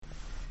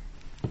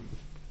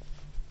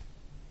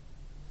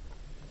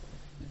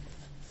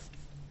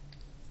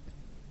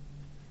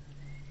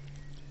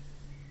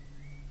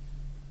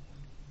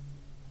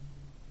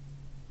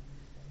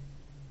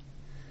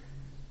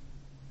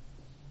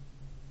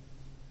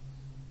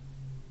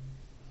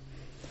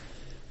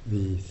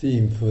The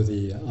theme for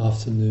the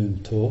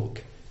afternoon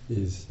talk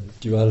is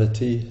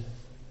duality,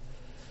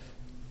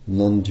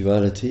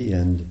 non-duality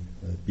and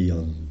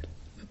beyond.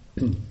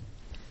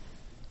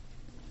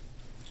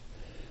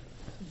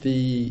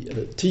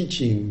 The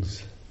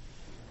teachings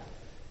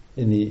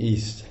in the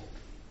East,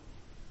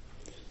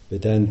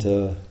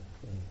 Vedanta,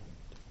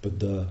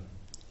 Buddha,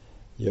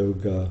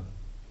 yoga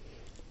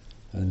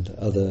and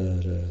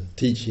other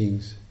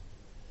teachings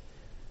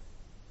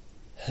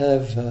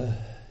have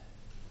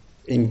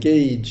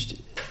engaged,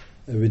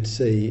 I would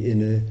say,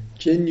 in a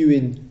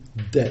genuine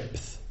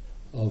depth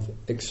of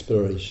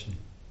exploration.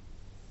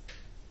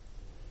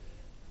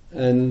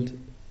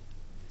 And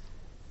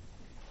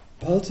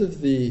part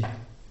of the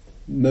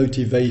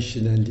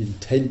motivation and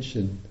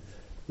intention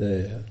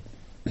there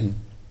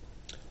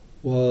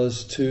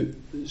was to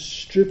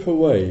strip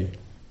away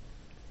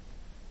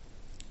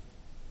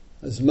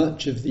as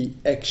much of the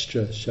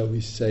extra, shall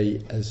we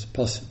say, as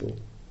possible.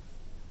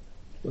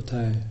 What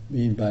I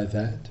mean by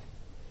that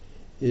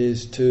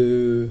is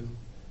to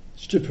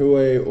strip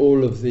away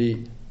all of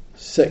the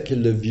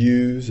secular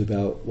views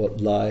about what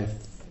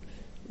life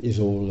is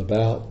all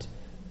about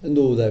and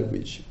all that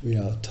which we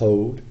are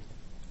told,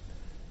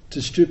 to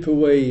strip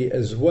away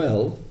as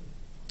well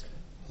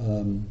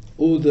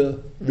all the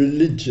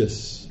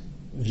religious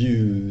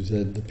views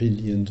and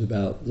opinions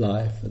about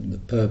life and the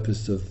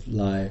purpose of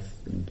life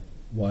and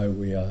why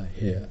we are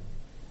here,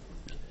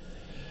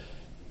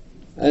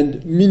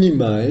 and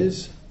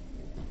minimize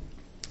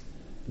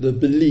the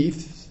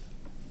beliefs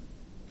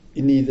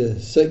in either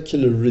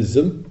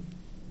secularism,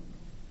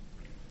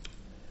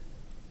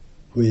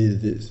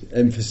 with its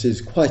emphasis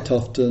quite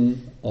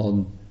often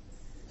on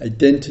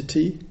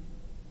identity,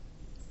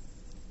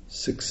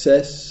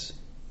 success,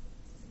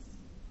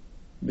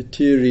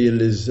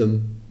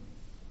 materialism,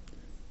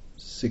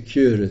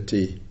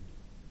 security,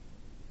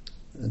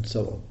 and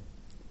so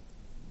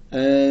on.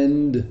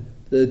 And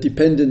the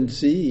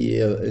dependency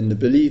in the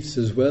beliefs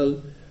as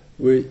well,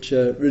 which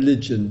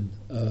religion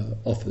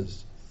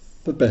offers,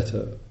 for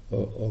better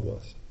or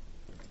worse.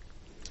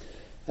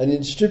 And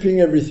in stripping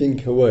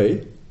everything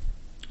away,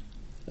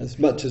 as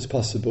much as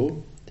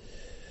possible,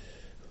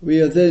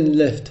 we are then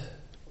left,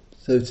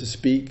 so to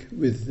speak,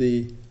 with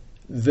the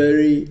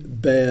very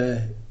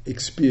bare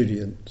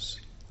experience,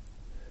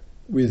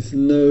 with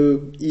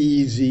no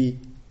easy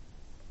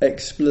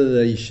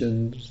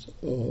explanations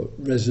or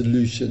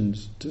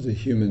resolutions to the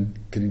human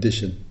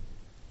condition.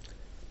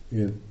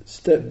 We have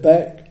stepped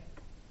back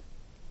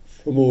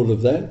from all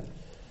of that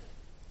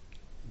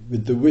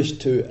with the wish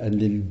to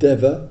and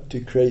endeavour to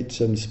create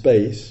some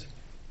space,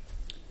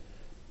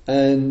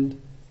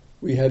 and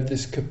we have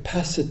this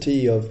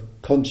capacity of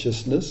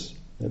consciousness,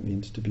 that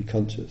means to be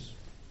conscious,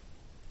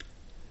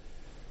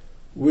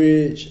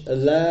 which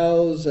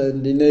allows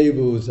and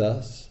enables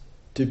us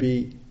to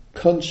be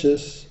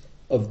conscious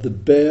of the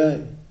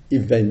bare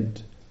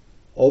event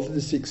of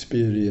this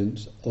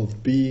experience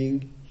of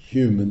being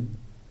human,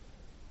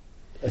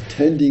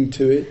 attending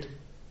to it,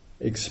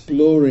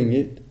 exploring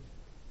it,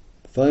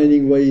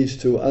 finding ways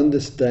to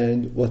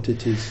understand what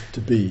it is to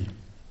be,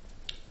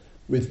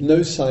 with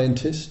no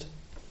scientist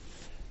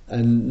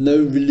and no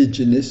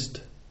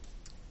religionist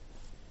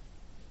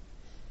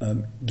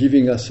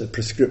giving us a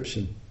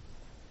prescription.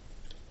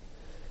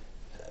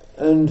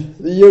 And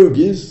the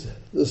yogis,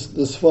 the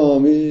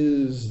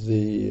swamis,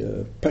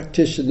 the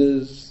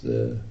practitioners,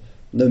 the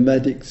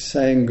nomadic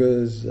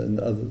sanghas and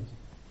others,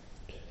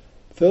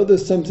 felt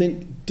there's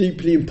something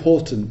deeply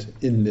important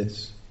in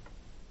this.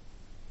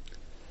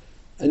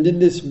 And in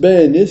this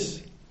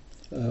bareness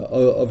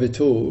of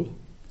it all,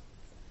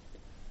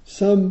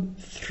 some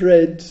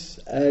threads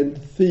and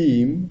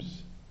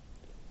themes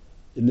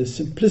in the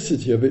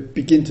simplicity of it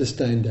begin to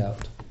stand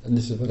out. And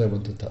this is what I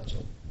want to touch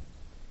on.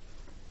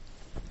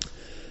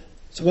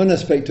 So one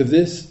aspect of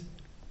this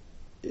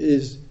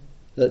is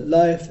that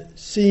life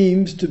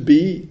seems to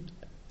be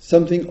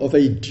something of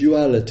a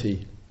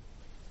duality.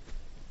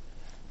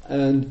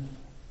 And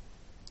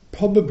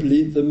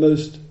probably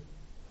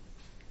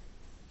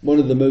one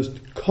of the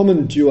most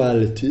common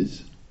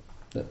dualities,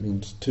 that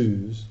means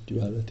twos,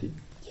 duality,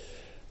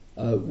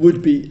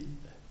 would be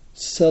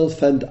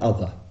self and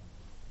other.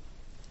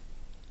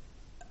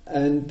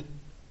 And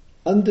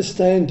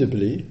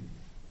understandably,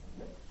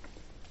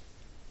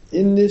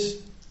 in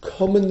this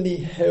commonly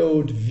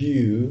held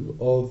view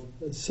of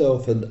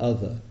self and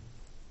other,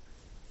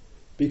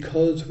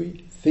 because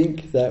we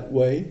think that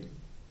way,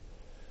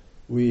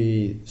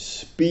 we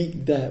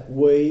speak that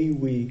way,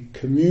 we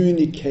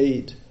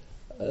communicate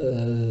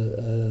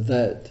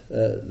that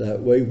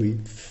way, we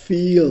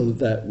feel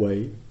that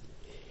way,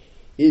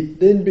 it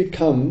then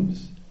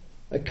becomes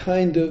a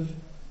kind of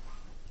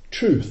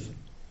truth,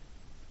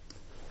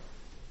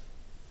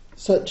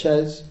 such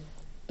as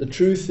the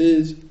truth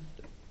is,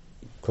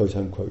 quote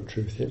unquote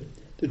truth here,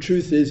 the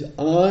truth is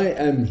I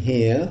am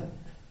here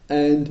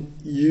and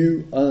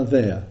you are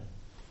there.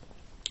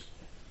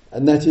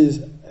 And that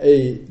is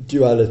a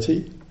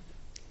duality.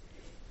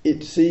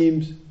 It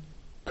seems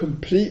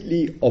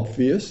completely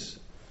obvious.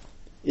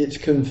 It's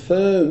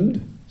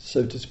confirmed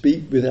so to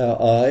speak, with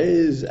our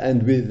eyes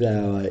and with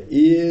our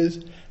ears,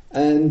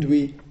 and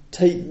we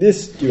take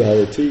this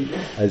duality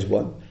as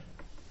one,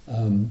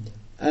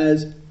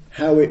 as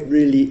how it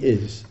really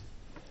is.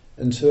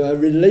 And so our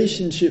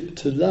relationship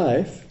to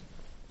life,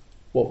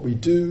 what we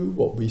do,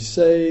 what we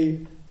say,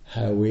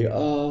 how we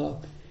are,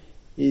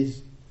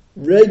 is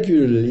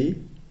regularly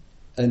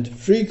and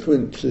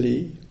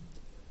frequently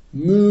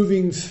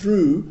moving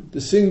through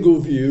the single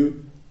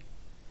view,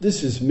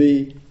 this is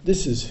me,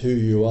 this is who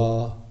you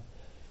are,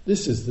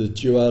 this is the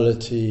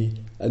duality,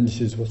 and this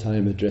is what I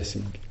am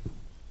addressing.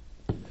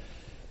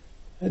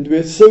 And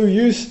we're so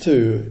used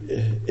to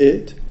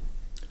it,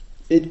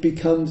 it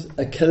becomes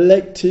a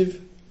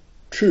collective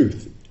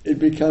truth. It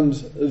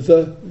becomes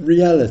the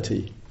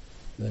reality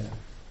there.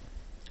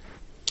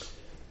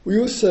 We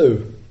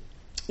also,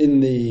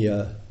 in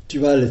the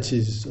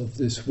dualities of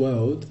this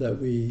world that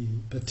we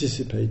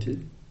participate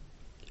in,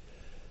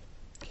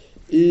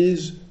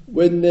 is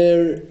when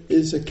there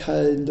is a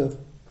kind of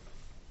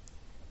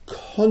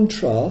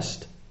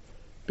contrast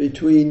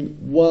between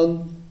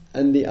one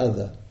and the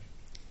other.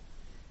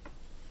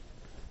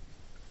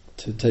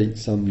 To take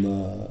some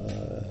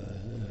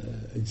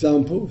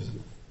examples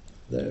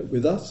there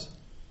with us,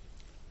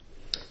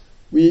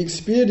 we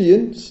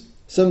experience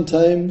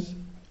sometimes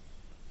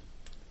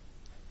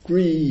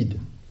greed,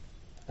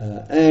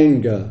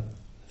 anger,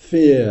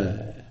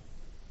 fear,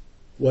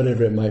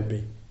 whatever it might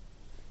be.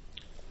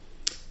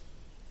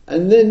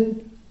 And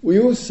then we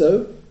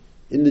also,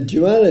 in the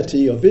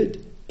duality of it,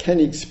 can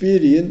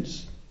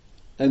experience,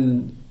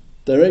 and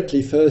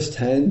directly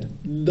first-hand,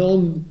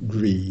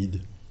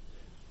 non-greed,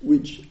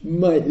 which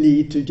might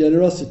lead to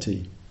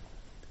generosity.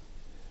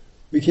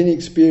 We can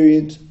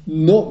experience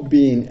not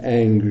being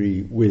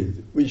angry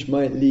with, which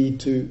might lead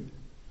to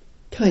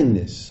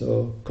kindness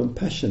or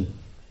compassion.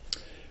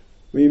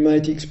 We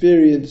might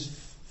experience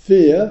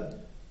fear,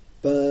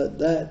 but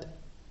that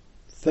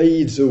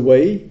fades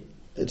away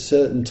at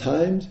certain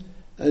times,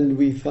 and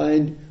we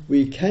find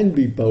we can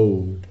be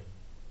bold.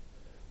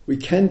 We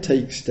can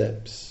take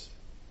steps.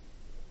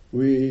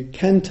 We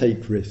can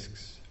take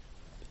risks.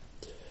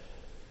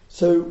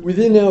 So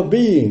within our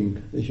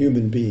being, the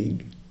human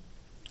being,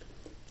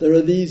 there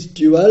are these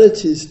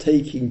dualities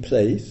taking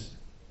place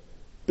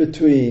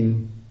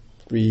between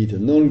greed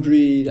and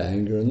non-greed,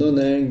 anger and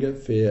non-anger,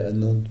 fear and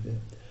non-fear.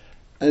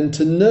 And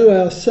to know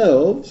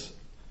ourselves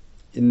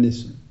in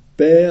this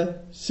bare,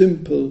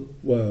 simple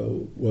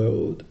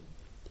world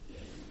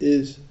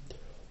is,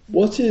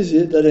 what is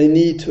it that I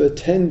need to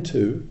attend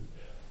to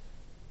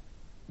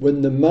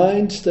when the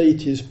mind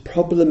state is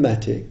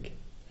problematic,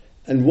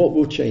 and what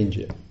will change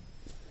it?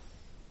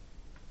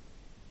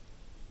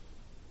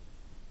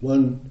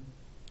 One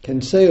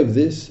can say of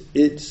this,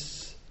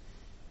 it's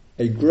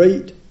a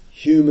great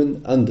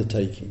human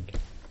undertaking,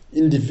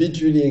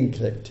 individually and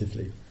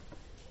collectively.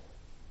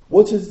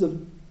 What is the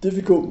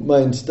difficult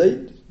mind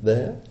state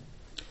there?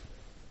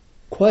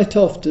 Quite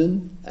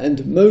often,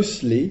 and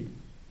mostly,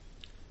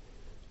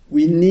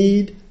 we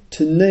need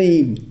to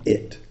name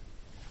it.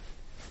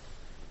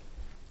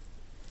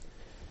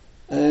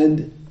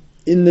 And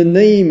in the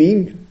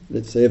naming,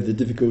 let's say, of the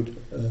difficult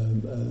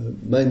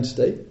mind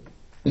state,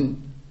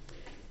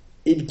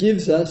 it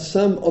gives us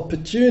some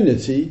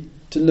opportunity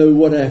to know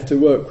what I have to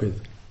work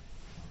with.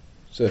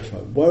 So if I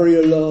worry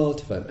a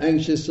lot, if I'm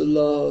anxious a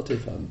lot,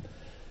 if I'm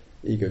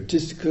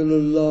egotistical a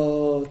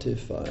lot,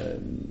 if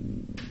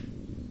I'm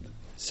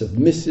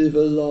submissive a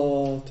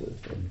lot,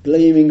 if I'm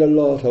blaming a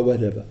lot or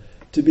whatever,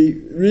 to be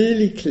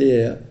really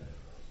clear,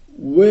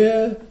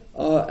 where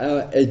are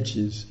our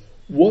edges?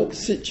 What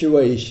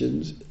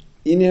situations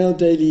in our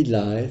daily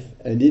life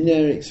and in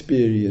our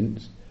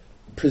experience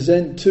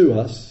present to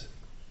us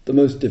the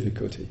most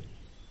difficulty?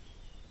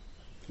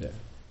 Yeah.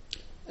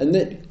 And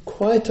that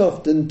quite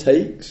often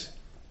takes,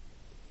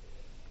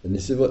 and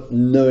this is what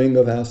knowing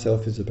of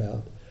ourself is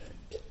about,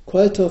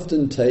 quite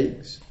often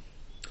takes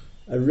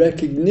a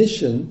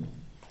recognition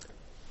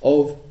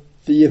of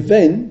the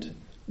event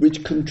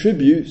which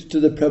contributes to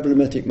the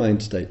problematic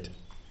mind state.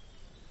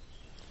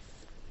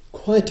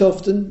 Quite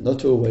often,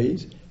 not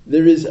always,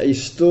 there is a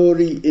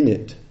story in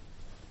it.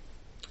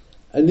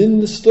 And in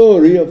the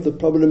story of the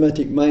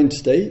problematic mind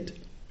state,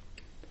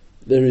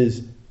 there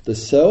is the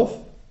self,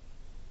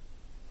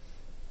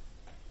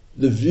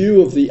 the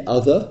view of the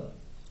other,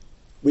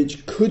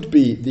 which could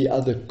be the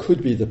other,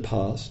 could be the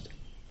past,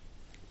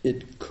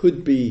 it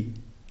could be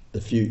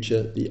the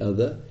future, the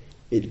other,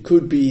 it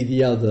could be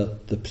the other,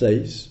 the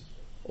place,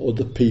 or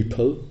the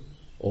people,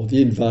 or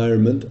the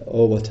environment,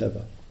 or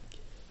whatever.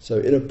 So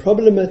in a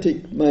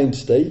problematic mind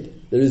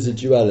state, there is a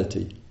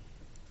duality.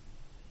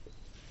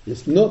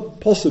 It's not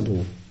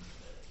possible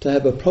to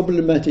have a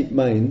problematic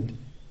mind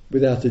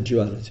without a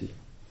duality.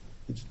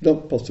 It's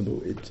not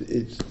possible.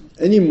 It's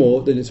any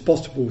more than it's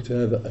possible to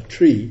have a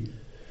tree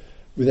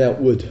without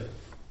wood.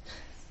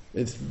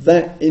 It's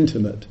that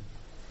intimate.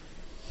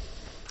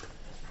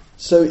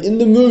 So in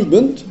the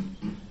movement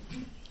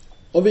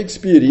of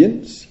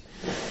experience,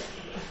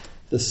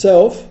 the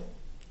self,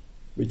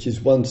 which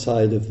is one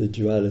side of the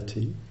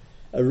duality,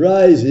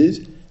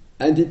 arises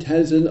and it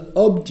has an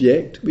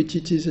object which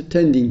it is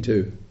attending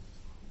to.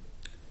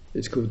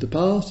 It's called the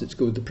past, it's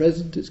called the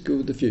present, it's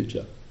called the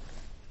future.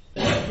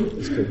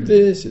 It's called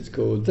this, it's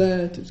called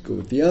that, it's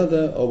called the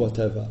other, or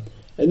whatever.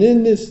 And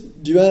in this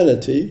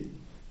duality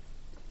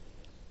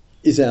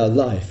is our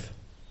life.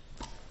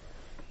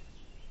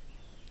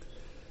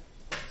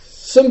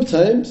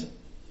 Sometimes,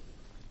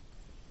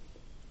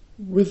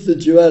 with the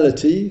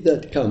duality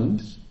that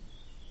comes,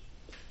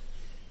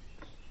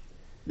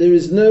 there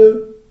is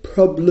no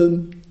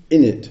problem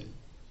in it.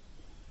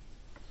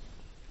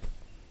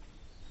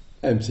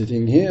 I'm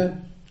sitting here,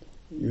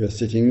 you are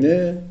sitting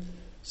there.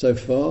 So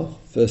far,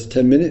 first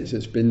 10 minutes,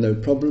 it's been no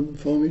problem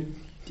for me.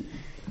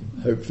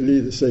 Hopefully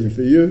the same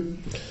for you,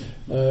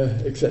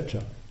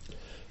 etc.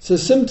 So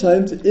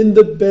sometimes in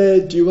the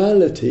bare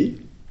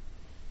duality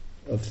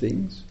of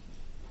things,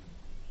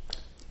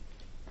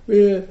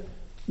 we're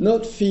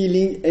not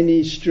feeling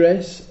any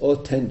stress or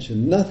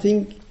tension.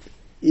 Nothing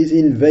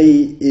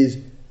is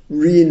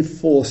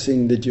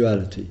reinforcing the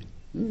duality.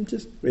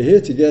 Just we're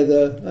here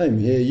together, I'm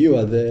here, you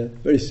are there,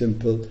 very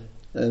simple,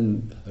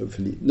 and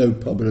hopefully no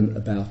problem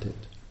about it.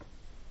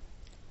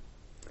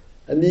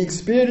 And the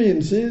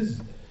experiences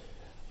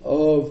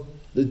of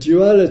the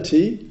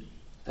duality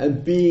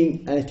and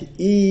being at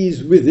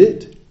ease with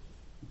it,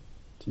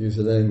 to use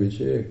the language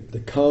here, the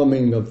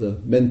calming of the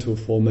mental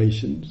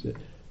formations,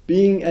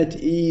 being at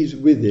ease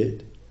with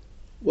it,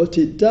 what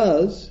it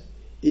does,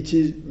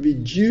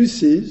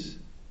 reduces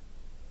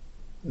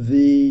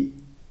the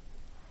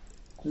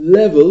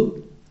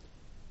level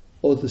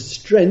or the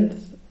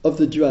strength of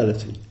the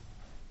duality.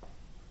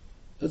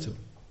 That's all.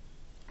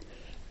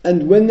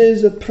 And when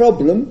there's a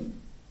problem,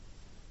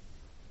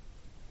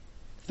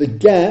 the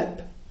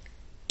gap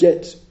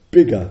gets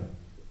bigger.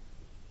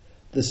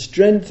 The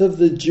strength of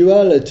the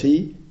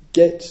duality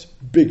gets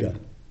bigger.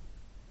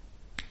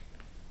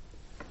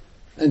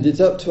 And it's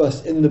up to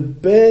us, in the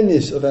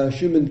bareness of our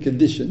human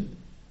condition,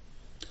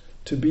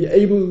 to be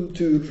able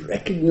to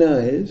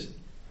recognize,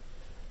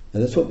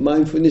 and that's what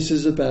mindfulness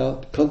is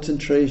about,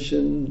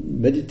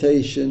 concentration,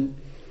 meditation,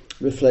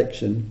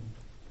 reflection,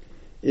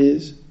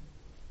 is,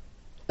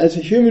 as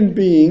a human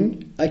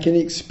being, I can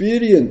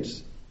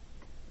experience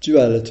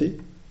duality.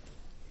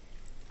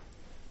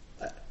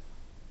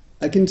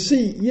 I can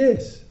see,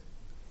 yes,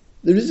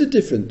 there is a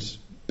difference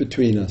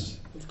between us.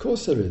 Of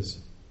course there is.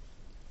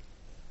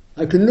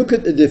 I can look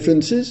at the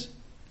differences,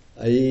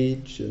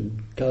 age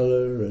and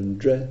colour and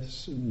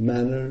dress and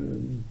manner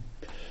and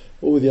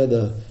all the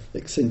other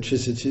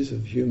eccentricities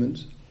of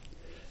humans.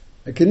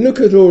 I can look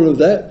at all of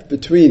that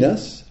between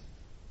us,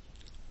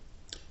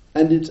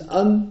 and it's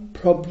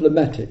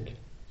unproblematic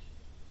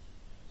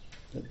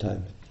at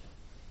times.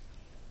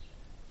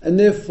 And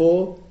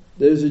therefore,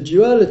 there's a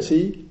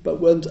duality, but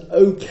one's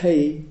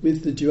okay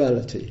with the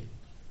duality.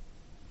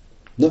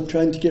 Not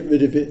trying to get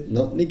rid of it,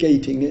 not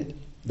negating it,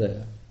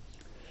 there.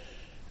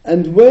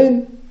 And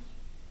when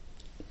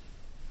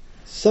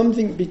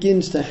something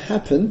begins to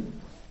happen,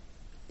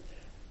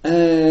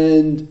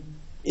 and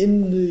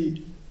in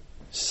the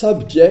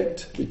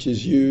subject, which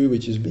is you,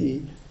 which is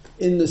me,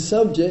 in the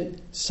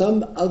subject,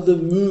 some other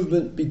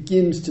movement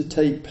begins to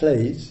take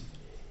place,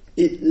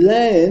 it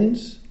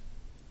lands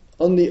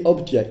on the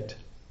object.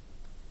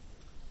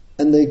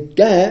 And the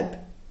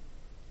gap,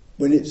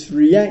 when it's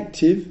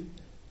reactive,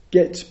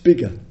 gets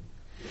bigger.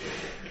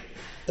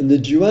 And the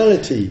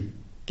duality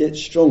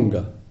gets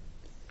stronger.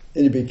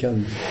 And it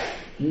becomes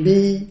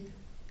me,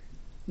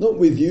 not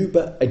with you,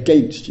 but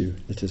against you,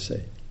 let us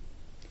say.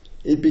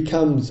 It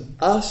becomes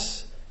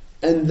us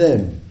and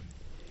them.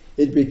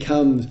 It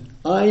becomes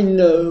I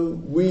know,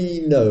 we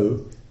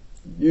know,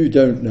 you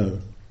don't know.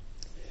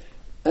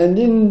 And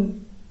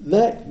in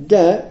that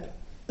gap,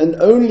 and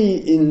only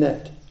in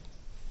that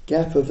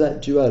gap of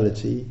that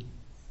duality,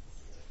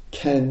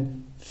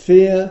 can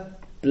fear,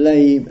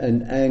 blame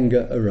and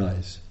anger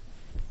arise.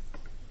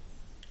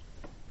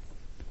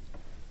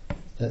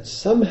 That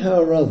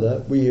somehow or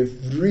other we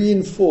have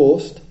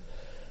reinforced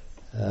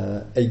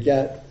a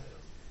gap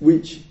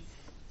which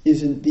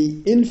isn't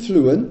the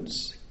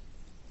influence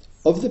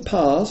of the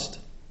past,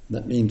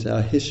 that means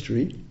our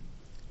history,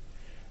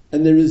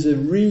 and there is a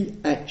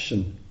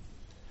reaction,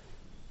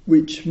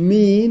 which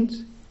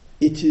means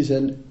it is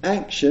an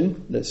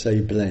action, let's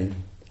say blame,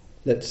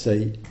 let's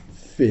say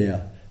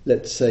fear,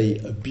 let's say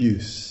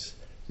abuse,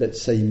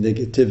 let's say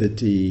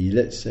negativity,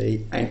 let's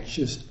say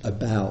anxious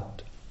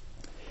about.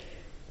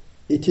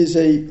 It is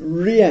a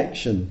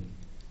reaction,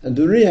 and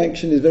the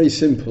reaction is very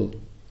simple.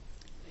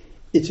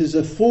 It is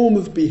a form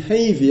of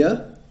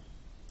behaviour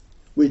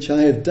which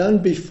I have done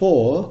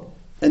before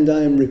and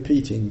I am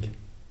repeating.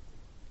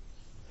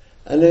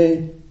 And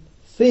I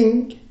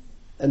think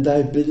and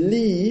I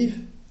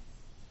believe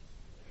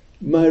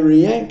my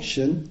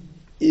reaction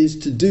is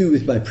to do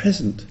with my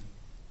present.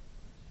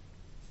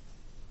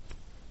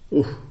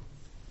 Oh,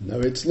 no,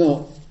 it's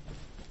not.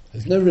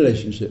 There's no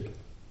relationship.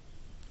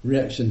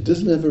 Reaction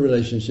doesn't have a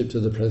relationship to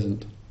the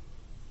present.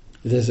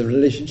 It has a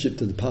relationship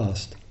to the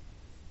past.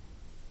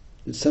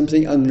 It's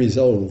something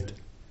unresolved.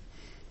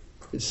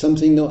 It's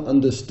something not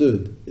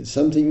understood. It's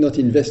something not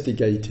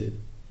investigated.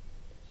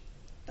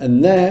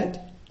 And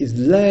that is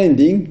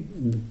landing,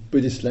 in the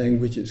Buddhist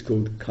language it's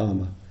called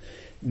karma.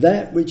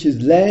 That which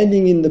is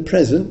landing in the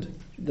present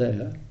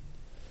there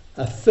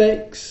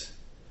affects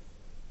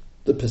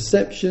the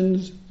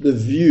perceptions, the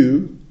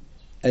view,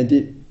 and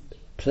it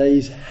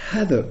plays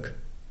havoc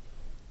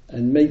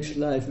and makes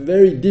life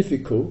very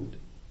difficult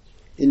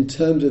in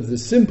terms of the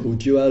simple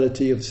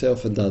duality of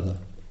self and other,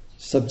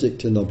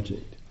 subject and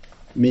object,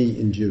 me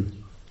and you.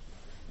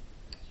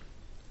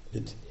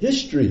 It's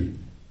history,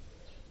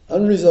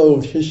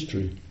 unresolved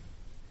history,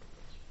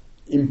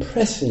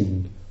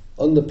 impressing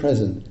on the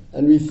present,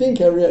 and we think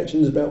our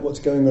reaction is about what's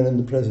going on in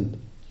the present.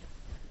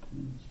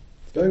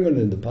 It's going on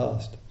in the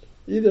past,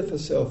 either for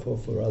self or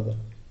for other.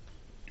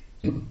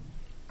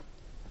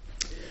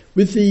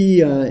 With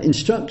the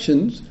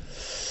instructions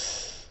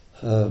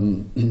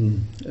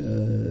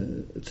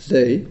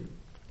today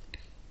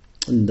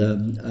and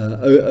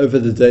over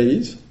the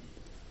days,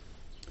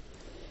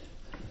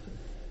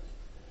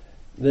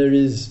 there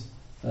is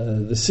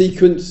the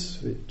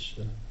sequence which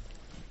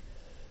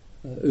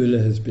Ula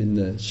has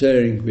been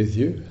sharing with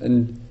you,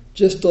 and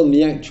just on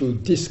the actual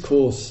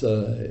discourse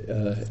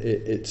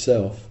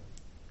itself,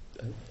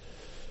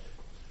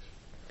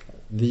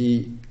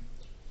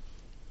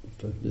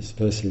 for this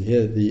person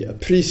here, the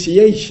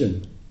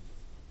appreciation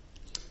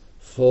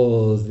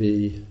for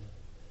the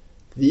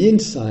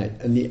insight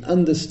and the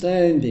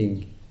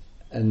understanding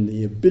and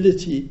the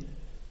ability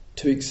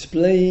to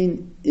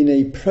explain in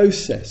a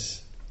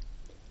process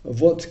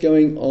of what's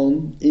going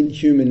on in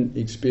human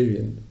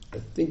experience. I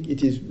think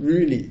it is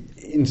really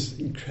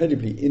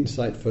incredibly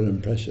insightful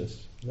and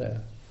precious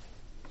there.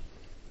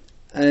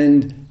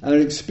 And our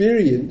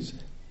experience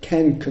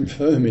can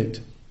confirm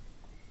it.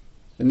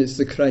 And it's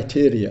the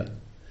criteria.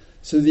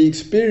 So the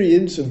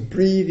experience of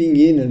breathing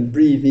in and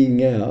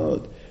breathing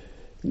out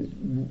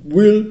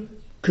will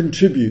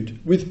contribute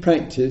with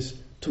practice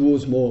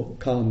towards more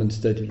calm and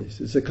steadiness.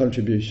 It's a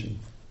contribution.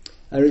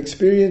 Our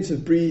experience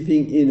of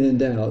breathing in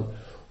and out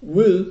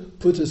will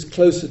put us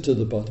closer to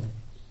the body.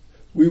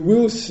 We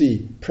will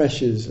see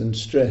pressures and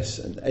stress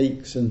and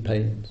aches and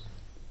pains.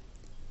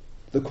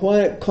 The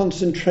quiet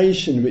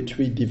concentration which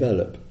we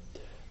develop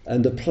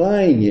and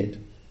applying it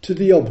to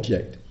the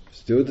object,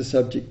 still the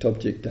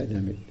subject-object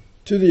dynamic,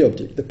 to the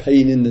object, the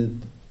pain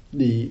in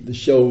the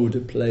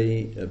shoulder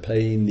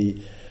pain, the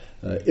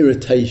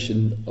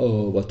irritation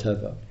or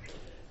whatever.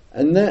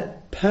 And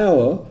that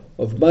power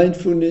of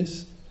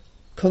mindfulness,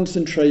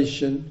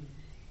 concentration,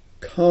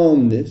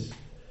 calmness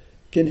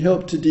can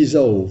help to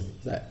dissolve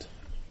that.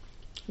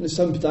 And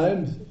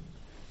sometimes,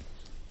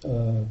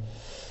 and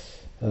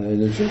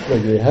it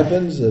regularly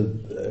happens,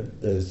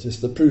 there's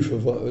just the proof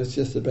of what I was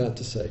just about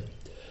to say.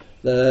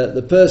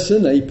 A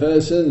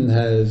person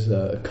has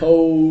a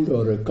cold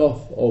or a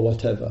cough or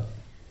whatever.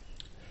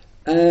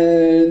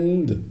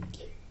 And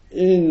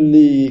in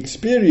the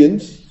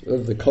experience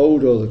of the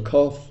cold or the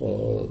cough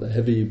or the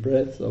heavy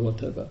breath or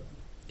whatever,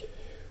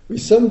 we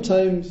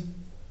sometimes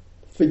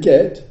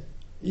forget,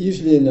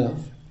 easily enough,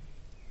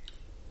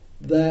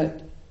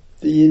 that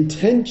the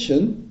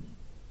intention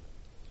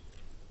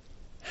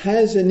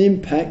has an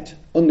impact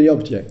on the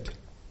object.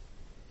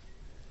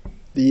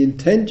 The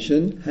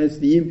intention has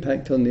the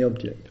impact on the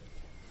object.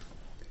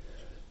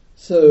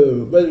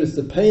 So whether it's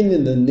the pain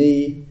in the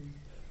knee,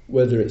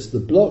 whether it's the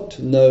blocked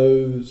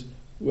nose,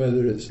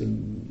 whether it's the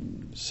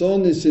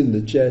soreness in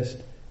the chest,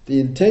 the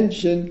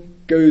intention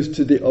goes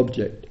to the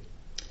object.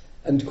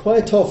 And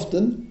quite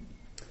often,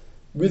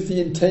 with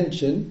the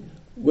intention,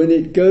 when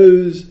it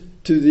goes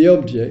to the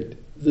object,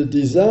 the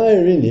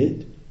desire in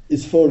it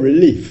is for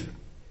relief.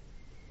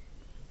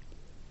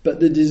 But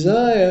the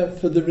desire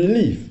for the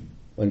relief,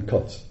 one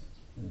coughs,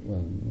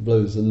 one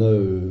blows the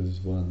nose,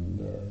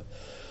 one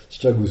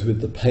struggles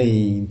with the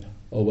pain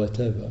or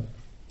whatever.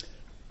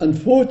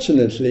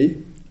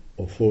 Unfortunately,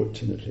 or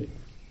fortunately,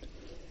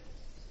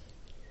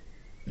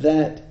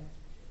 that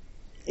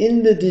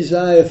in the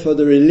desire for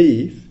the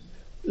relief,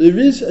 there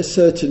is a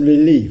certain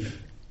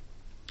relief.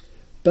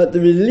 But the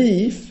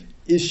relief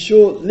is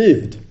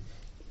short-lived,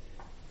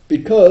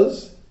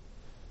 because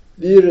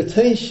the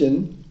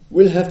irritation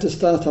will have to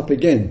start up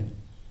again.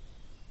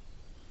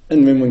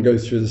 And when one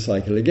goes through the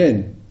cycle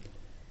again,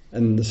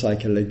 and the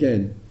cycle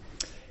again.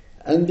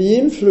 And the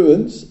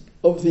influence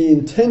of the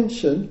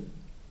intention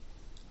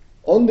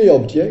on the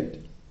object,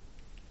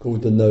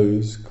 called the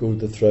nose, called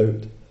the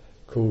throat,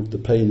 called the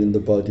pain in the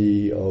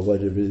body, or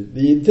whatever it is,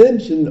 the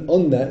intention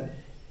on that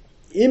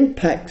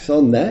impacts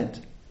on that,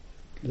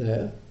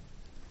 there.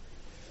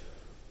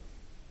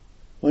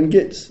 One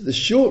gets the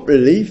short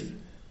relief,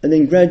 and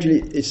then gradually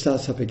it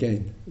starts up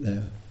again,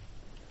 there.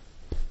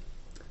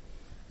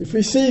 If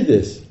we see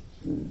this,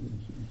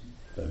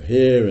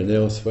 here and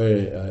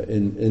elsewhere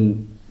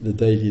in the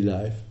daily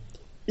life,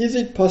 is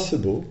it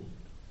possible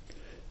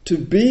to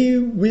be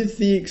with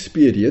the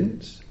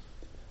experience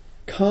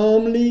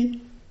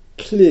calmly,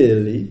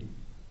 clearly,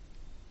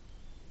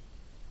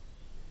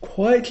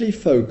 quietly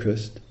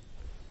focused,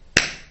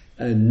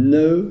 and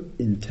no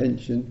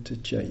intention to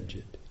change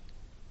it?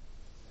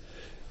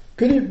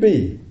 Could it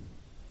be?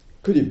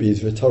 Could it be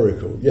is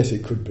rhetorical. Yes,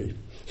 it could be.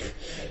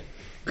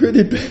 Could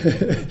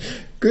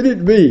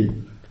it be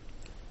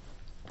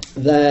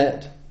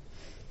that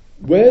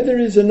where there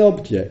is an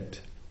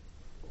object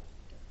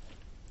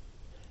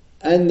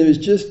and there is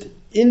just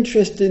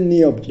interest in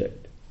the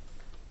object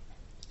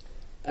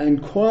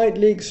and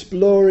quietly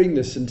exploring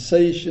the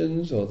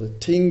sensations or the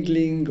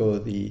tingling or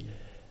the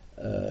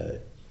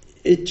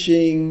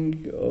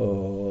itching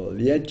or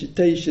the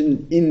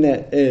agitation in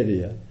that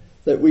area,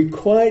 that we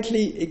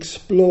quietly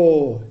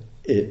explore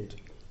it,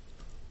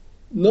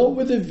 not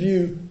with a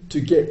view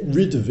to get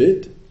rid of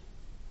it,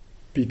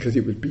 because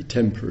it would be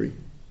temporary,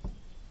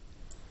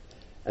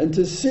 and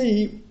to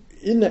see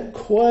in that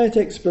quiet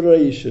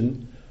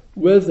exploration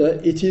whether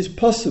it is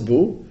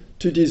possible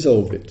to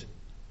dissolve it.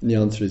 And the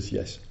answer is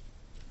yes.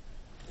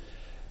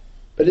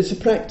 But it's a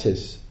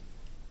practice.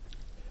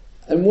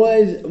 And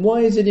why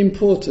is it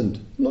important?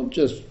 Not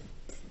just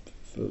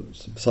for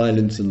some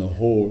silence in the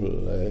hall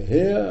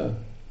here,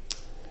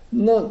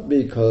 not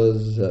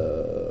because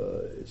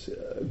it's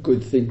a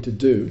good thing to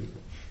do,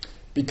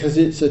 because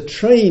it's a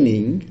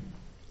training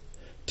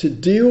to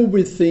deal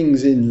with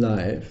things in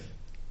life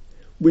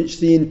which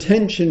the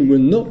intention will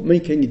not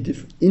make any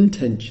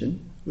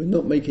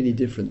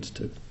difference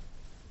to.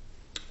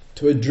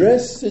 To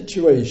address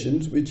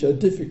situations which are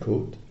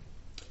difficult,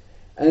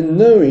 and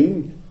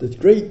knowing the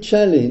great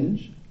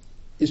challenge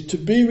is to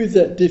be with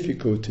that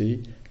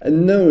difficulty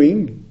and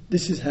knowing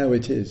this is how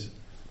it is,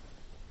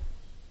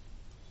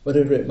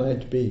 whatever it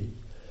might be,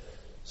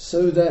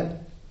 so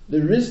that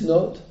there is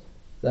not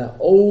that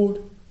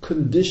old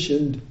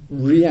conditioned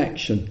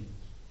reaction,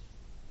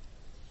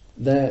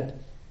 that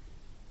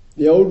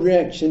the old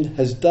reaction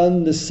has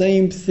done the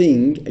same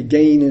thing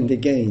again and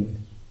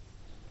again.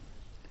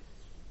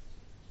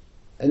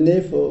 And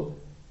therefore,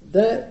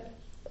 that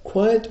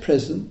quiet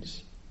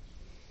presence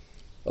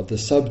of the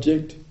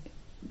subject,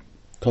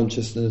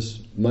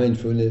 consciousness,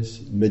 mindfulness,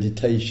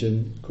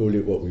 meditation, call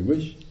it what we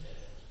wish,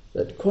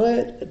 that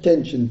quiet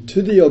attention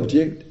to the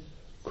object,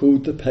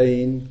 called the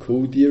pain,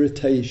 called the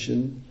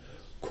irritation,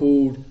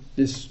 called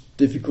this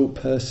difficult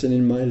person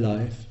in my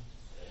life,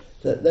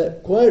 that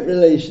quiet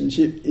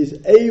relationship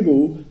is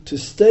able to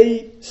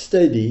stay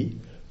steady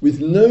with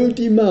no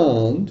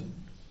demand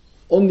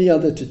on the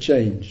other to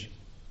change,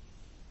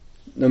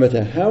 no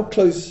matter how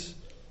close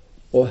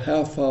or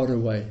how far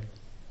away.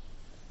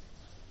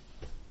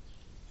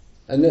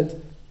 And that's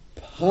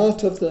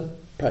part of the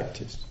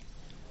practice.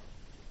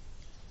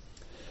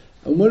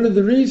 And one of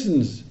the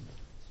reasons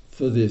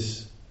for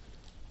this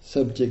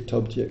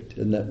subject-object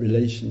and that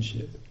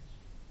relationship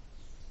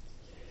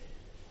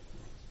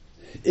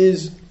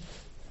is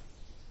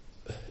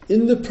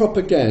in the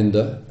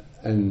propaganda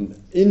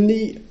and in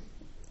the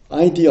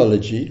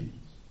ideology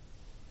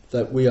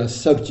that we are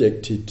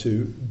subjected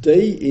to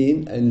day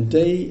in and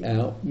day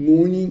out,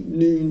 morning,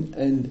 noon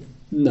and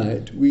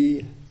night.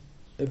 We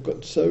have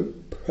got so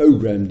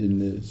programmed in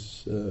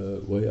this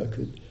way. I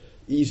could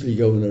easily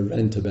go on a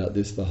rant about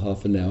this for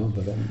half an hour,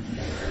 but I'm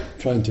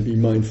trying to be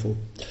mindful.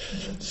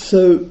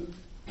 So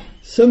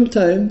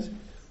sometimes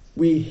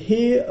we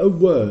hear a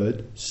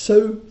word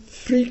so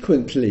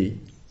frequently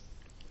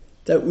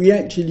that we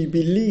actually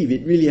believe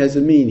it really has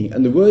a meaning.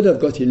 And the word I've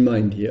got in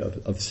mind here,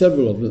 of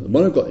several of them, the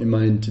one I've got in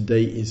mind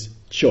today is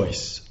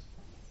choice.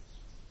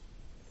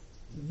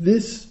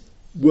 This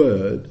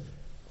word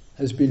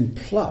has been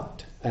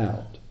plucked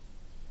out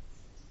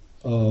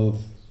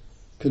of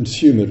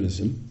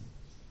consumerism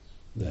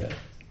there,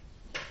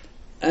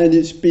 and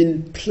it's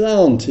been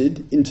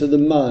planted into the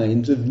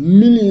minds of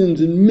millions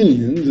and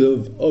millions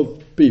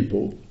of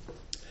people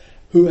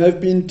who have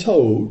been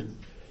told,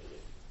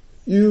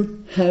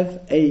 you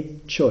have a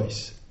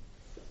choice.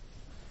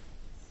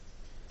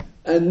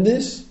 And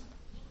this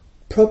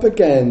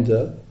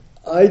propaganda,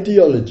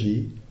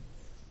 ideology,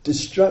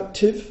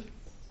 destructive,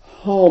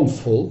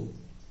 harmful,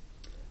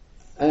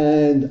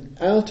 and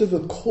out of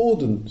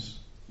accordance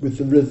with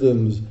the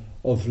rhythms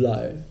of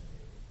life,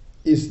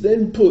 is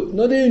then put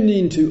not only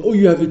into,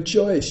 you have a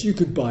choice, you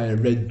could buy a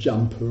red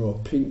jumper or a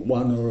pink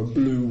one or a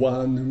blue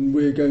one, and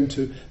we're going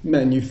to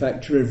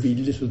manufacture every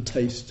little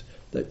taste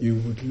that you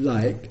would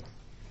like,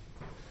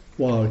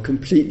 while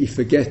completely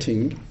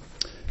forgetting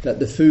that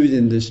the food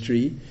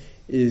industry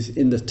is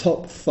in the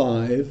top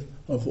 5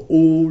 of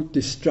all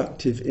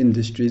destructive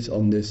industries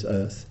on this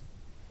earth.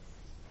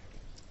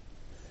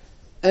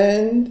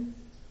 And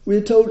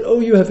we're told,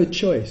 you have a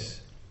choice.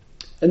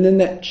 And then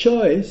that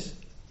choice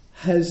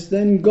has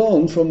then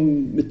gone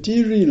from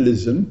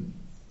materialism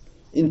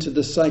into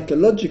the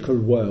psychological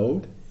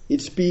world.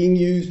 It's being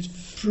used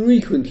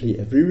frequently.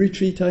 Every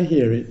retreat I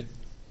hear it,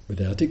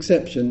 without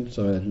exception,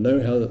 so I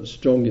know how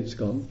strong it's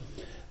gone.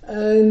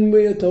 And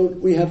we are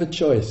told we have a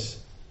choice.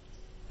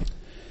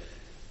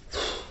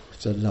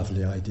 It's a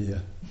lovely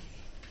idea.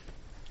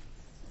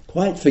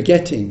 Quite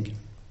forgetting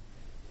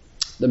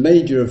the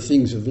major of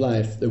things of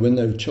life, there were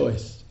no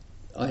choice.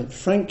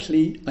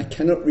 Frankly, I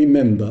cannot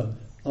remember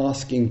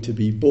asking to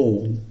be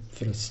born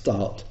for a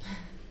start.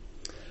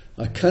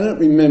 I cannot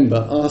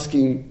remember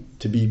asking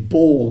to be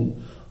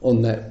born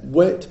on that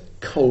wet,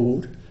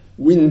 cold,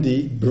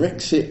 windy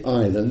Brexit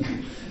island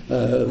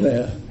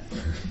there.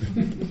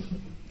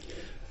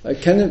 I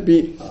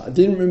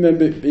didn't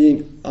remember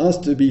being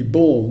asked to be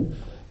born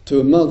to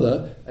a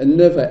mother and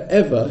never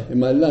ever in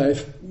my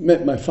life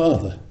met my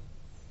father.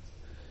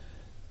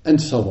 And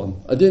so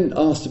on. I didn't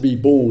ask to be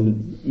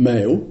born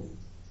male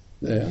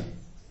there.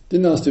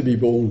 Didn't ask to be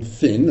born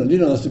thin. I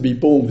didn't ask to be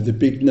born with a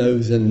big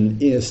nose and an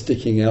ear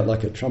sticking out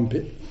like a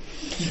trumpet,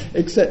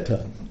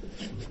 etc.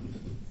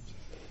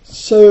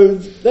 So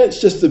that's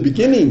just the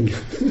beginning.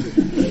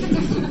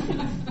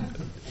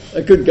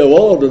 I could go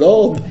on and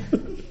on.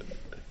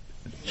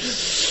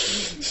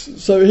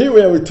 So here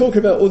we are, we're talking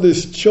about all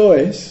this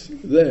choice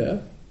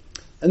there,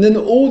 and then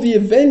all the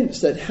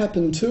events that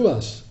happen to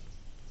us.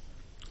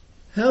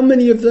 How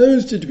many of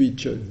those did we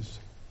choose?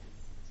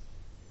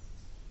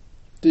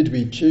 Did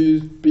we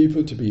choose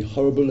people to be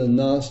horrible and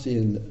nasty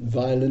and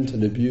violent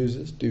and abuse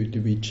us?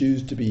 Did we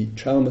choose to be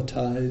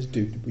traumatized?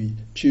 Did we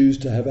choose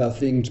to have our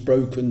things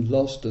broken,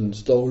 lost and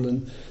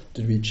stolen?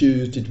 Did we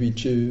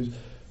choose?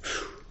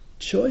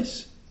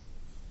 Choice.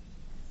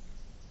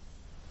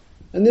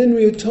 And then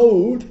we are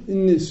told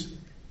in this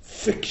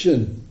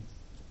fiction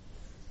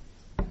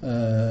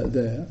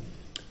there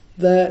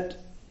that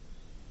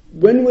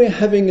when we're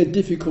having a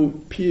difficult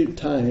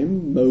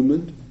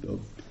moment, or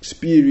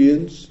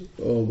experience,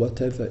 or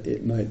whatever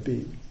it might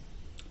be,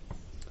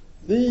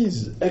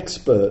 these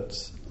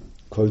experts,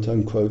 quote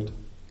unquote,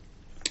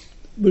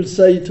 will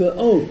say to us,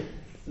 "Oh,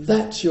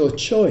 that's your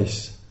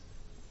choice."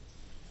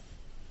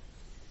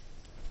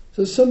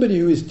 So somebody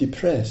who is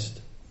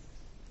depressed,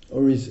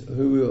 or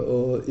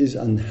is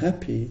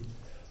unhappy,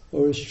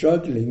 or is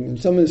struggling, and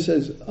someone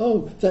says,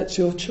 "Oh, that's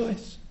your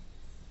choice."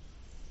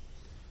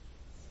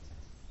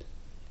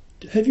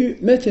 Have you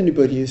met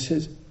anybody who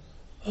says,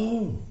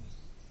 "Oh,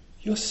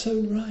 you're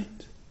so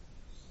right.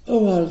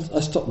 Oh,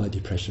 I'll stop my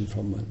depression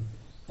from one.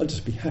 I'll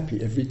just be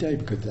happy every day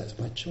because that's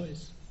my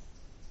choice."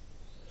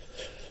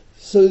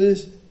 So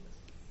this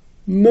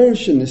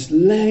motionless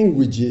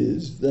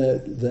languages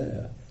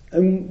there,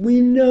 and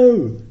we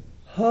know,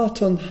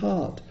 heart on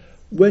heart,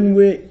 when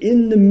we're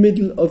in the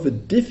middle of a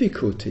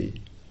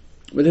difficulty,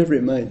 whatever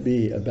it might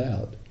be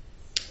about,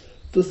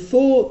 the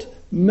thought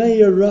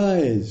may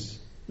arise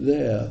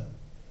there.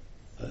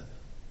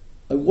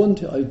 I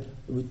would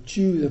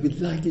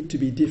like it to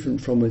be different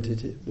from what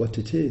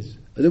it is.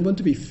 I don't want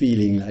to be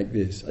feeling like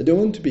this. I don't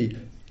want to be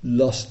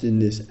lost in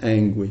this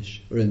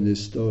anguish or in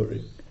this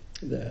story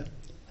there.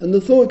 And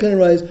the thought can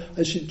arise,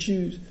 I should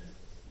choose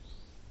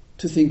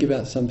to think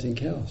about something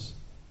else.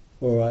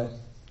 Or I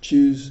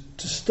choose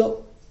to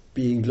stop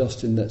being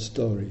lost in that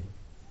story.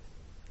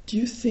 Do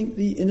you think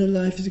the inner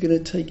life is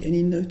going to take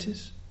any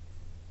notice?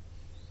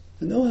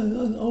 No,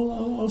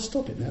 I'll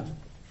stop it now.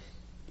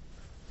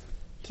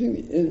 Do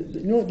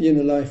you know what the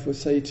inner life will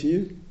say to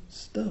you?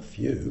 Stuff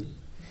you.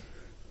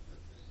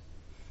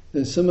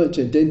 There's so much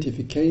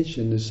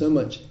identification, there's so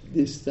much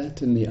this,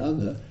 that and the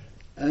other,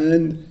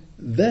 and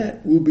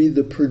that will be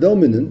the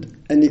predominant,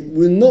 and it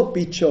will not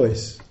be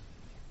choice.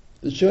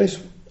 The choice,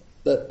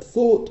 that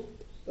thought,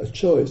 a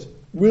choice,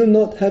 will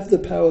not have the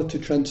power to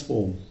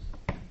transform.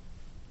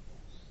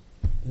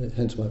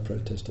 Hence my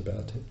protest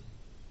about it.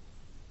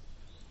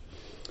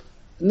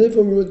 And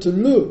therefore we want to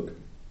look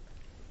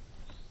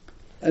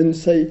and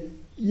say,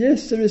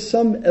 yes, there is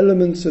some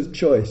elements of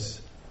choice.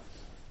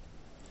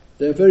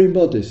 They're very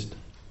modest.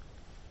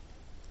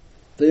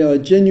 They are a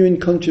genuine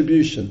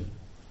contribution.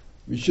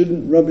 We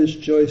shouldn't rubbish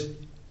choice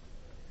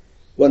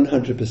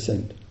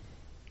 100%.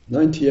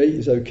 98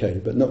 is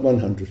okay, but not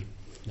 100.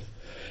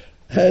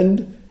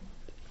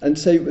 And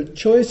say, well,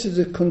 choice is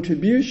a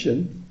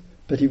contribution,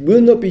 but it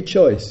will not be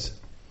choice.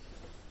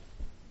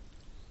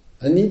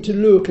 I need to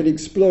look and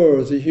explore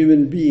as a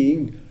human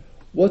being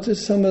what are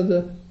some of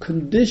the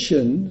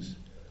conditions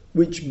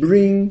which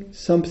bring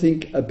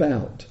something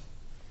about.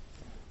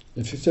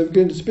 So we're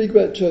going to speak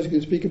about choice, we're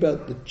going to speak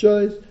about the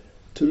choice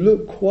to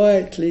look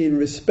quietly and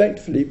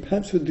respectfully,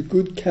 perhaps with the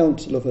good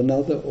counsel of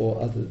another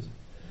or others,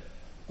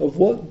 of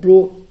what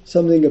brought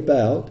something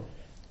about,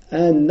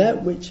 and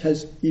that which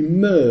has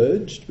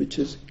emerged, which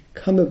has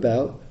come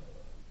about.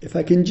 If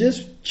I can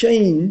just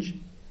change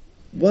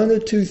one or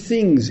two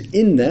things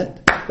in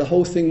that, the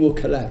whole thing will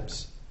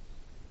collapse.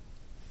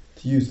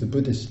 To use the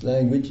Buddhist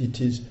language,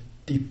 it is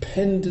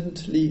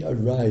dependently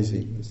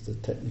arising, is the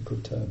technical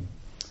term.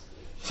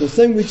 So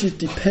something which is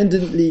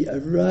dependently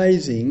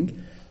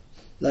arising,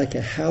 like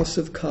a house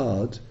of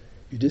cards,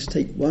 you just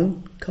take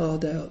one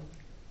card out,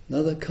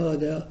 another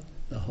card out,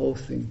 the whole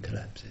thing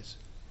collapses.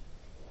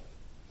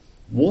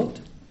 What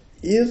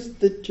is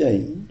the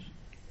change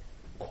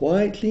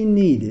quietly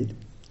needed,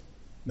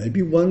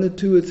 maybe one or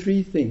two or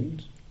three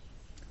things,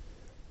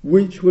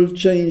 which will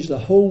change the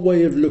whole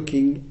way of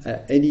looking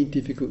at any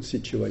difficult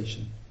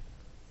situation?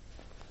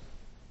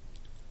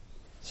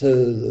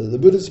 So the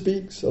Buddha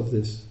speaks of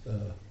this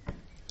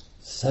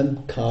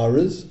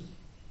samkaras,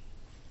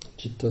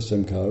 chitta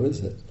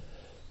samkaras, that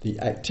the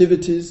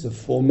activities, the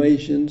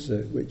formations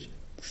which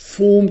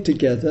form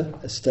together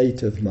a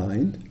state of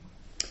mind,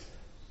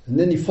 And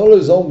then he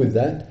follows on with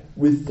that,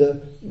 with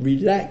the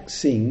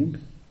relaxing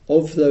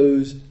of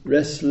those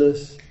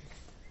restless,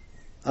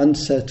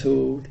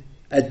 unsettled,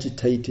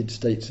 agitated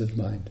states of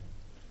mind.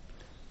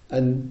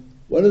 And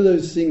one of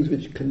those things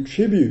which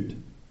contribute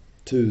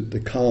to the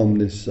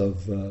calmness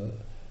of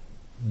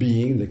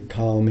being, the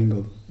calming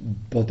of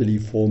bodily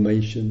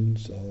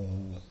formations or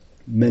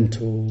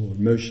mental or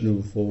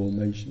emotional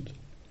formations,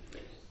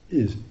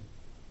 is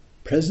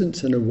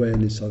presence and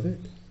awareness of it.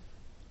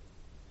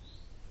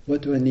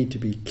 What do I need to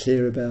be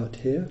clear about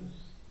here?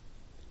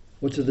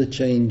 What are the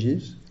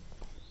changes?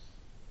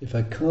 If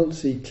I can't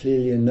see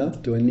clearly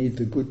enough, do I need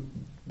the good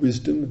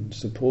wisdom and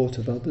support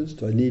of others?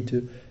 Do I need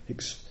to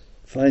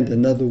find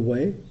another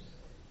way?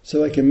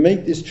 So I can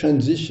make this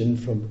transition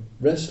from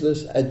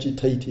restless,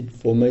 agitated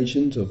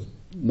formations of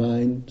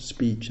mind,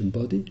 speech and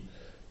body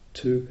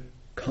to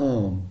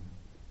calm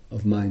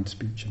of mind,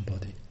 speech and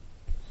body.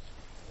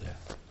 Yeah.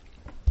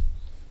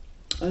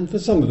 And for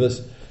some of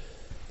us,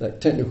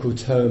 that technical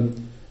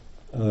term,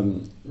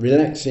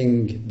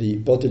 relaxing the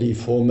bodily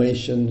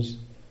formations,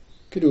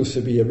 could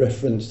also be a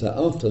reference that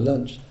after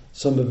lunch,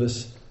 some of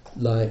us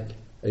like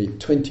a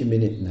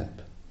 20-minute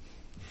nap.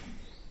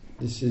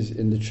 This is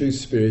in the true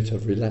spirit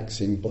of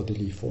relaxing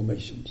bodily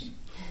formations,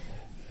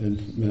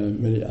 and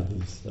many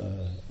others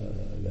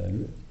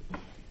learn it.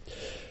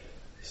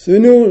 So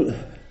in all,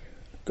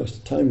 gosh,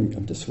 time,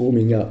 I'm just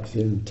warming up,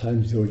 so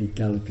time's already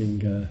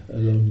galloping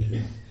along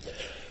here.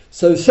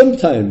 So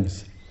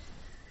sometimes,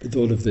 with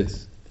all of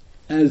this,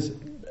 as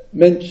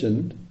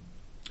mentioned,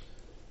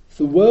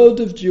 the world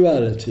of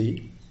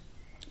duality,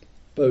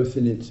 both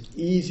in its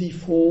easy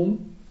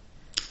form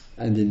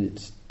and in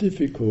its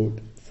difficult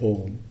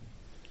form,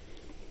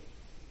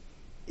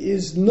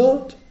 is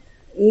not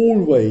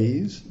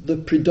always the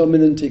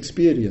predominant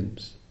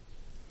experience.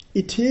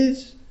 It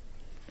is,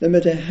 no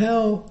matter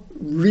how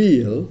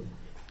real,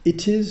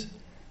 it is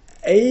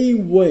a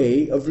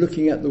way of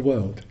looking at the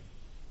world.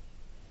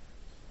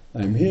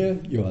 I'm here,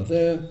 you are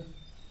there,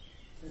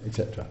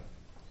 etc.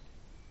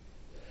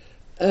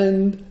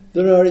 And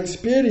there are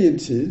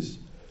experiences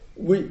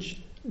which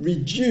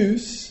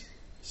reduce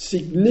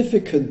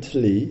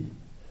significantly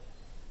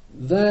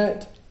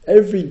that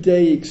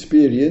everyday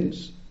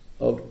experience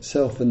of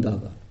self and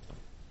other,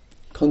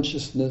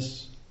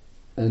 consciousness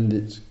and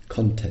its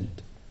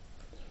content,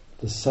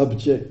 the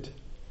subject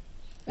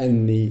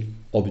and the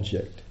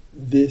object,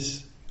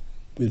 this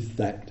with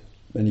that,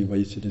 many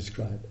ways to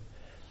describe it.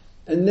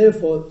 And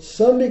therefore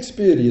some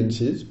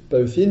experiences,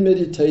 both in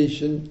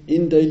meditation,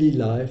 in daily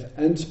life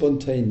and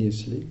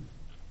spontaneously,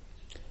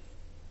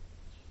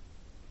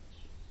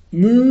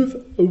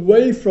 move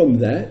away from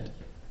that,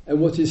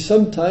 and what is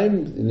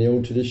sometimes, in the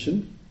old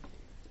tradition,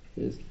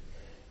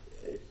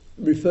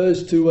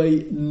 refers to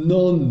a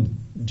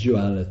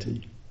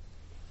non-duality.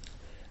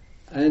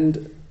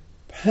 And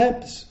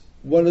perhaps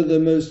one of the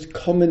most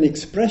common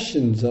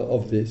expressions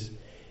of this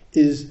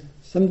is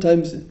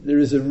sometimes there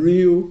is a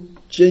real,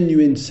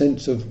 genuine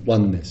sense of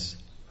oneness.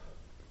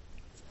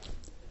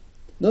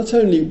 Not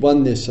only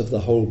oneness of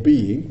the whole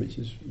being, which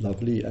is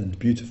lovely and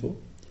beautiful,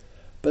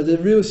 but a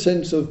real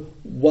sense of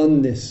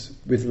oneness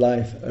with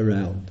life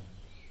around.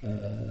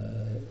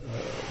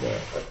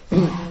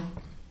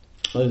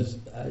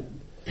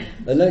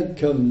 I like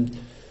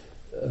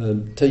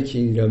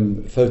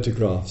taking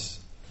photographs,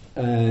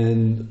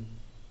 and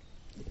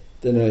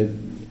then I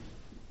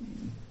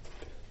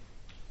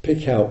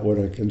pick out what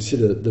I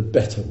consider the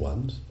better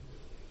ones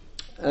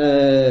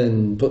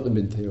and put them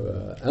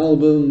into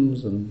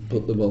albums and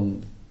put them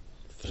on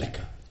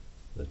Flickr,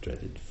 the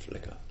dreaded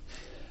Flickr.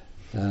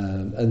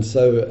 And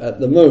so at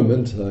the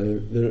moment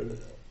there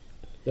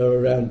are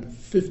around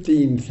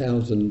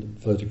 15,000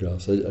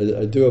 photographs.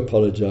 I do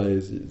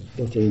apologise, it's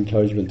not an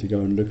encouragement to go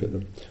and look at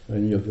them, or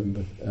any of them,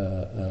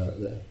 but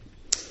there.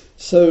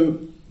 So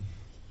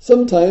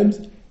sometimes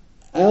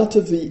out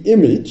of the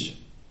image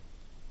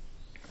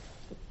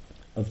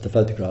of the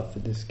photograph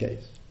in this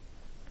case,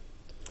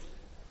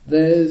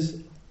 there's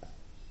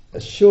a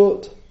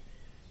short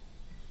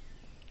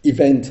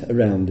event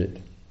around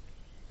it.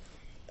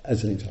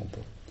 As an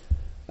example,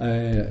 I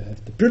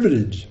have the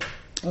privilege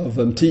of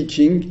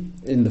teaching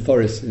in the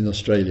forest in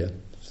Australia,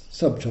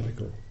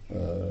 subtropical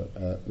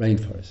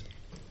rainforest.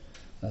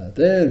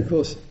 There, of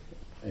course,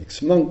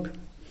 ex-monk,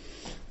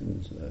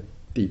 a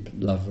deep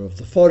lover of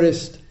the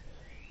forest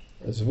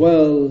as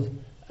well,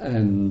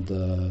 and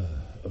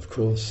of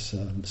course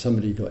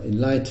somebody got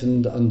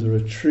enlightened under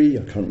a tree,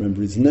 I can't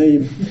remember his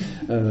name,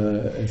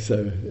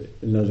 so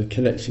another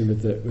connection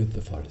with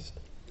the forest.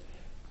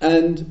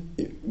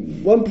 And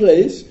one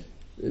place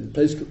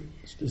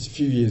a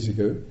few years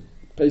ago,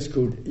 a place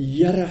called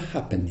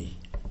Yarrahapani.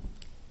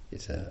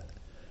 It's a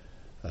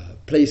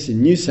place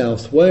in New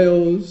South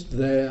Wales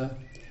there,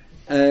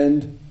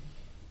 and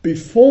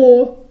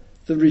before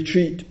the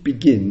retreat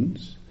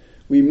begins,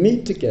 we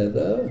meet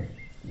together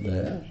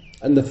there,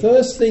 and the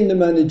first thing the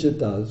manager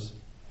does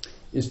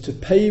is to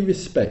pay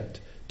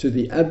respect to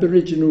the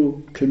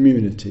Aboriginal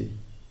community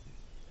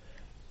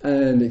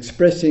and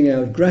expressing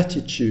our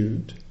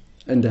gratitude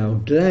and our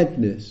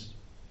gladness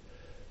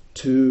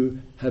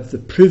to have the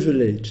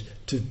privilege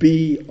to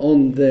be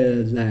on their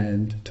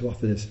land to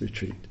offer this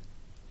retreat.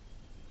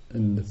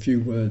 And the few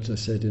words I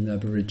said in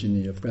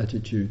Aborigine of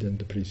gratitude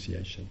and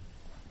appreciation.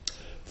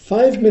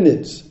 5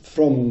 minutes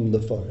from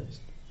the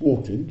forest,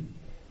 walking,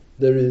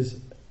 there is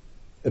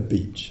a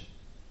beach.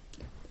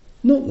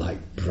 Not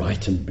like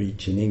Brighton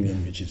Beach in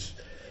England, which is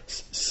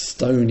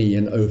stony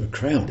and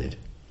overcrowded.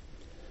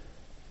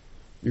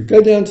 You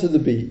go down to the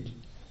beach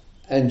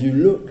and you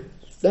look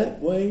that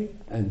way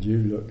and you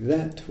look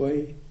that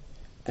way,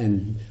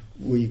 and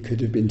we could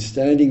have been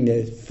standing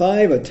there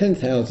 5 or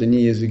 10,000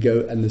 years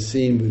ago and the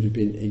scene would have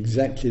been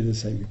exactly the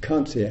same. You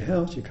can't see a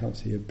house, you can't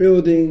see a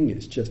building,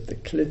 it's just the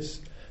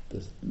cliffs,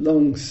 the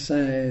long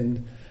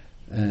sand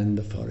and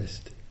the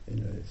forest.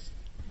 It's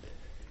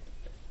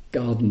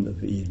Garden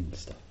of Eden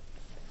stuff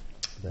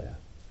there.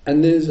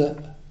 And there's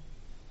a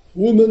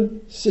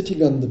woman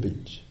sitting on the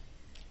beach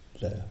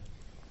there.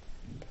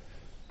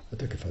 I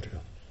took a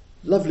photograph.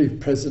 Lovely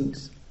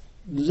presence,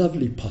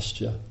 lovely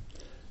posture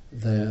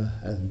there,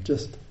 and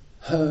just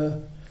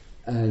her,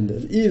 and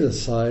at either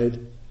side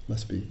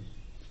must be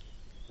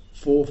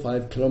 4 or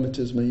 5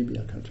 kilometres maybe,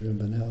 I can't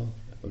remember now,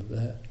 of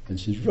there, and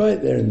she's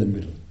right there in the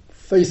middle,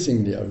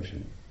 facing the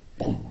ocean.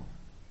 Boom!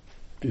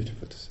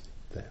 Beautiful to see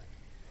there.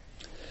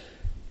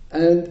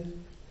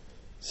 And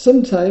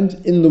sometimes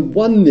in the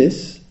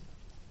oneness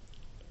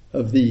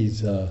of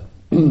these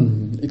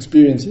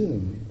experiences,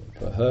 and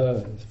for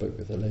her, I spoke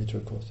with her later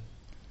of course,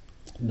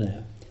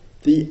 there,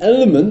 the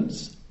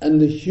elements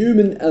and the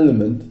human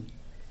element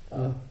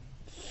are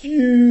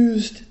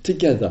fused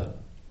together.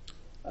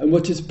 And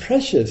what is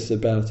precious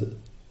about it,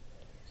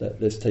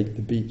 let's take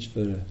the beach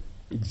for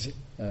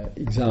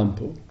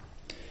example,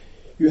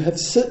 we have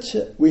such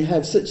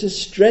a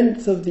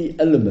strength of the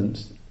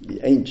elements,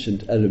 the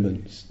ancient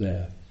elements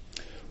there.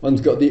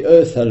 One's got the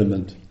earth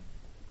element,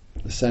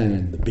 the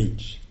sand, the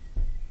beach,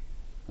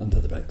 under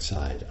the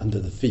backside, under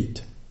the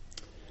feet.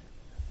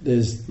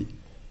 There's the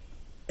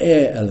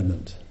air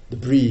element, the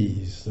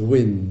breeze, the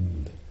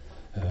wind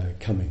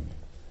coming.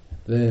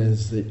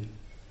 There's the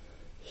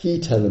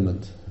heat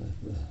element,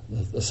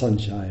 the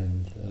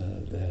sunshine,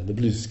 the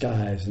blue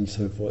skies and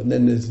so forth. And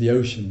then there's the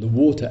ocean, the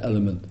water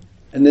element.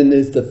 And then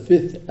there's the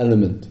 5th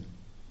element,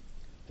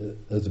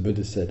 as the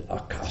Buddha said,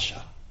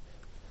 akasha,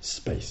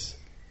 space.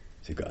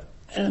 So you've got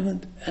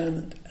element,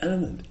 element,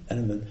 element,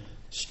 element,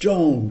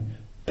 strong,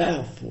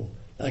 powerful,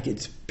 like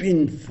it's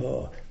been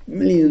for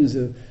millions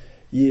of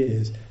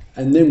years.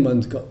 And then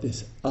one's got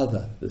this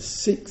other, the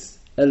 6th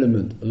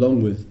element,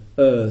 along with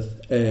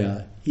earth,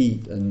 air,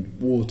 heat and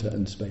water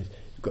and space.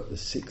 You've got the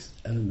 6th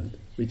element,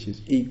 which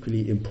is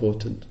equally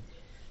important,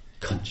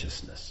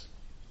 consciousness,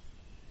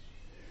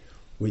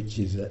 which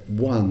is at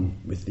one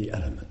with the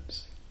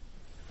elements.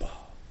 Wow,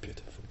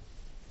 beautiful,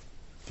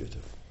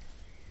 beautiful.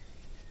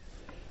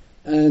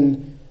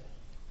 And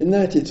in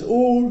that it's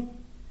all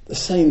the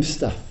same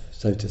stuff,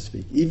 so to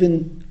speak.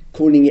 Even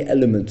calling it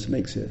elements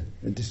makes a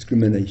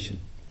discrimination.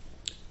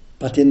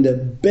 But in the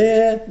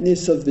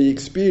bareness of the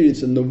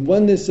experience and the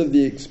oneness of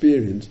the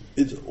experience,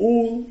 it's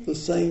all the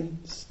same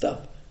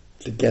stuff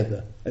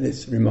together, and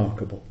it's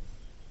remarkable.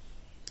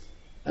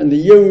 And the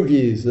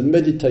yogis, the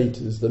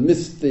meditators, the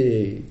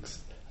mystics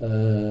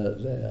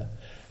there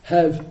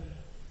have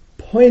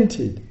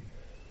pointed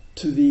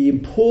to the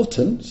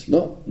importance,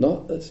 not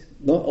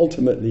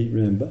ultimately,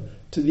 remember,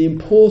 to the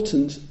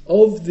importance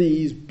of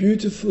these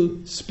beautiful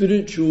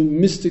spiritual,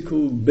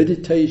 mystical,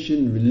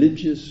 meditation,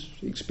 religious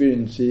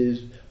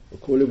experiences, or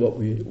call it what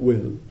we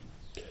will,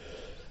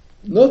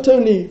 not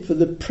only for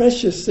the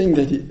precious thing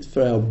that it's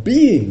for our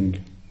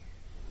being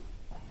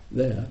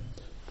there,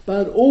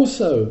 but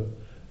also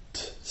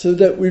so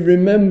that we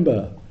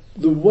remember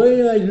the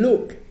way I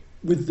look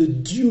with the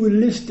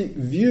dualistic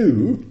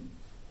view,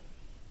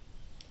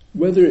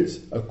 whether it's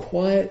a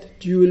quiet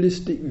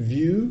dualistic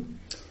view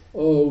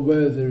or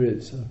whether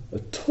it's a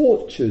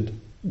tortured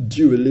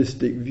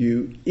dualistic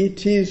view,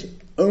 it is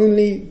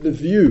only the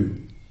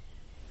view.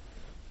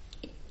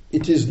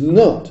 It is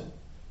not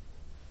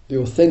the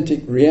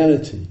authentic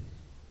reality.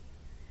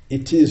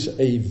 It is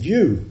a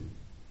view.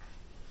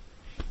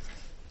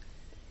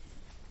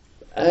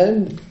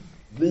 And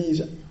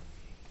these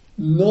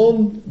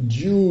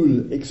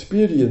non-dual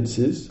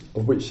experiences,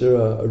 of which there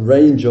are a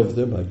range of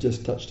them, I've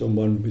just touched on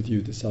one with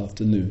you this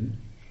afternoon,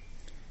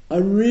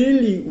 are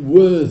really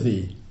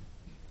worthy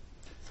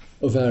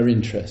of our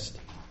interest,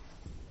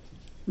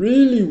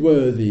 really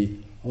worthy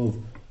of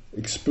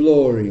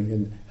exploring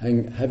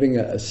and having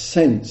a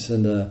sense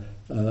and a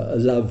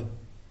love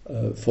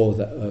for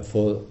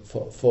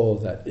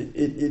that.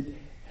 It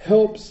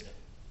helps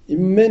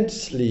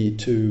immensely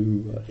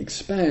to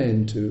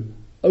expand, to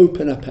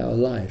open up our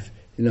life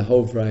in a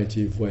whole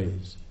variety of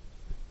ways.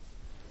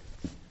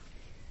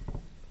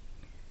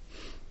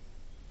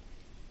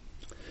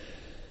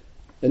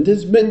 And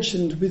as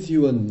mentioned with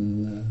you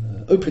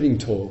on opening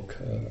talk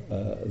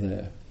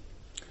there,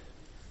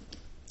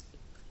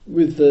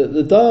 with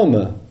the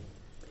Dharma,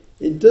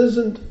 it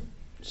doesn't,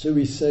 shall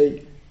we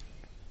say,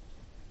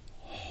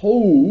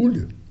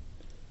 hold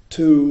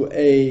to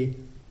a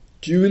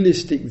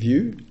dualistic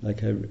view,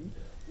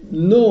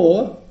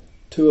 nor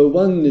to a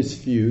oneness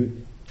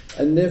view,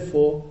 and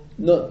therefore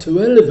not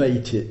to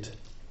elevate it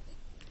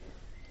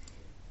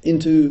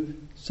into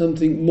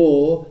something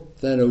more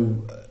than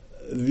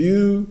a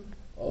view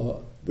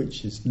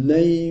which is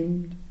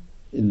named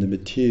in the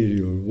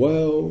material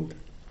world.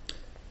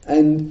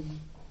 And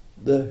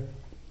the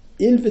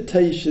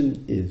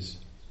invitation is,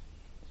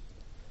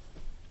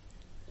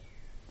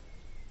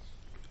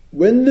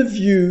 when the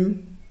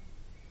view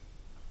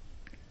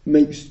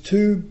makes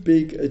too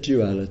big a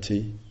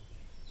duality,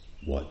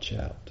 watch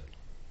out.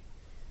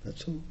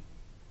 That's all.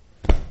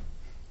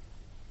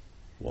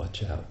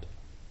 Watch out.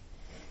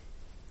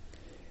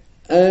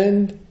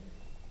 And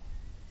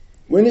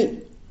when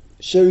it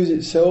shows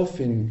itself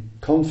in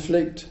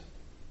conflict,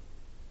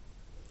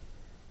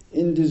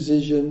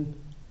 indecision,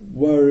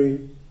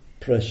 worry,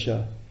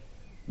 pressure,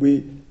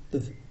 it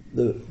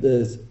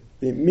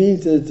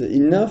means there's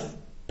enough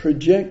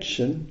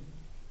projection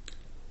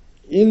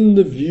in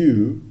the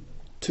view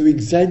to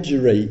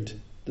exaggerate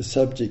the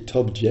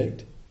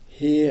subject-object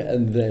here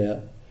and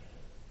there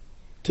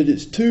till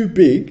it's too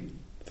big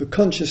for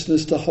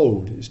consciousness to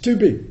hold. It's too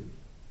big.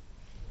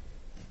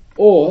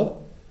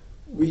 Or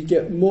we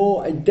get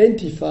more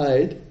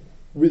identified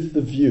with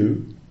the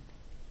view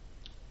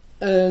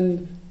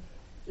and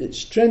it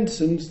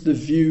strengthens the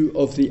view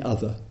of the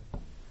other.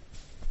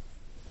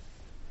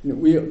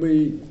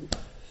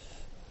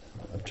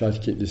 I've tried to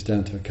keep this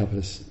down to a couple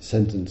of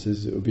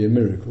sentences. It would be a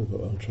miracle,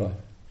 but I'll try.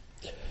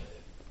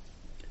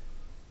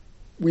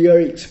 We are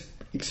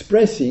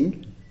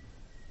expressing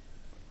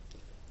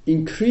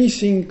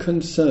increasing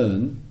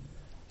concern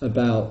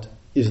about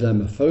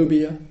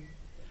Islamophobia,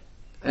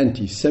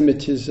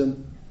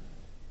 anti-Semitism,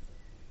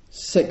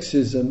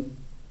 sexism,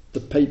 the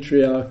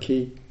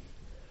patriarchy,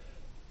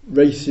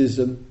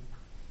 racism,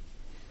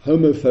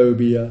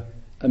 homophobia,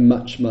 and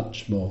much,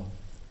 much more.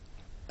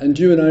 And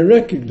you and I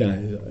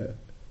recognise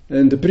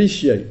and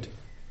appreciate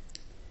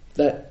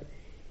that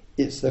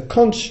it's the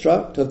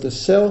construct of the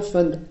self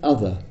and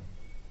other.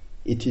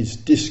 It is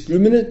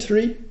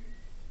discriminatory.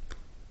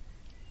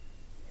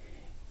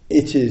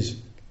 It is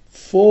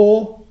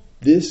for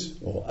this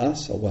or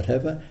us or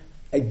whatever,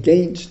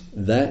 against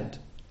that,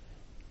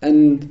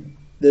 and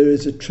there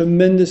is a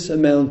tremendous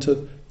amount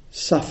of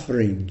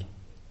suffering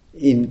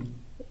in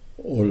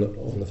all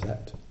of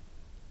that.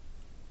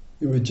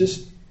 We were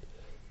just,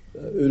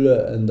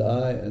 Ulla and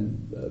I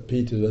and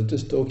Peter were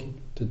just talking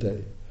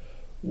today.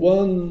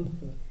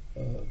 One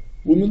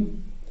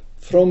woman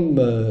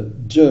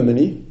from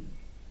Germany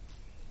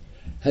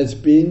has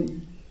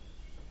been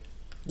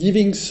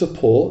giving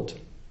support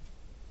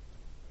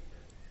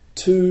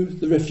to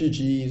the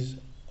refugees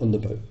on the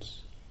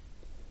boats.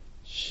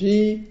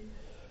 She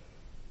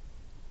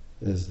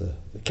is the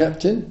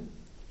captain,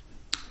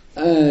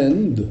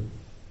 and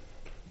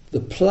the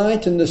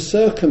plight and the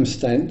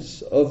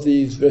circumstance of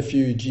these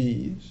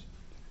refugees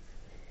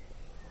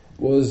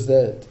was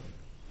that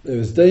there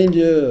was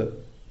danger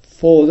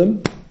for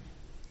them,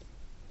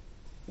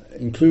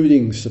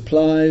 including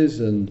supplies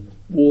and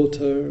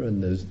water,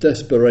 and there's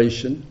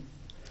desperation,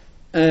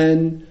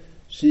 and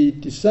she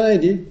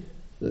decided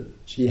that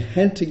she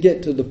had to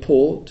get to the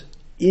port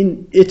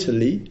in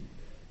Italy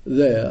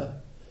there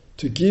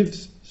to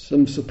give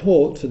some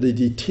support for the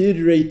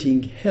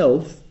deteriorating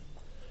health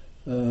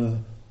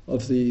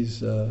of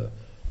these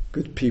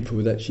good people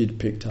that she'd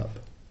picked up.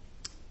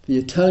 The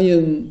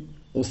Italian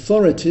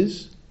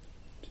authorities,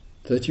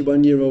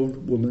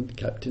 31-year-old woman,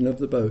 captain of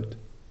the boat,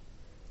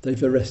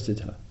 they've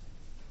arrested her.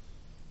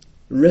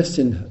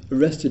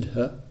 Arrested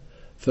her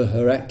for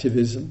her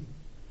activism,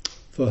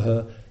 for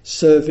her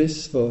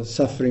service for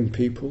suffering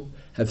people,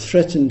 have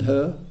threatened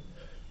her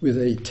with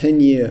a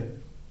 10-year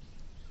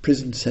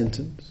prison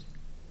sentence.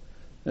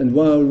 And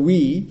while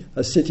we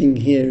are sitting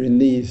here in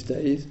these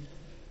days,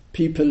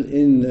 people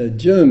in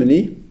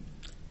Germany,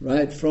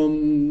 right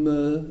from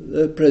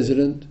the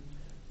president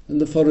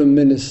and the foreign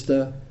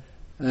minister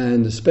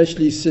and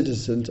especially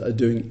citizens, are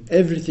doing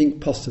everything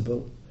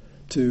possible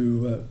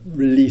to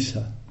release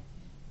her.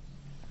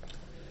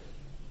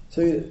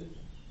 So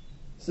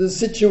the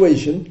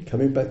situation,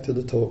 coming back to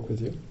the talk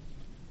with you,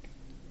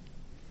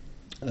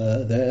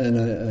 there,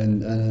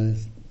 and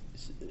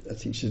I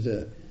think she's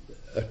a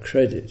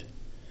credit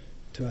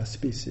to our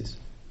species.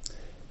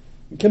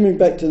 And coming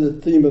back to the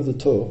theme of the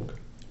talk,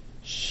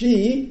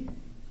 she,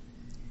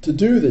 to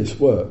do this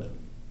work,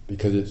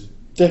 because it's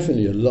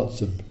definitely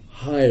lots of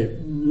high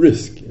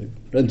risk,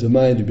 friends of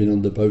mine who've been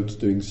on the boats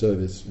doing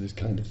service, this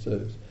kind of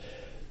service,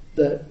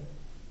 that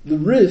the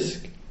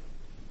risk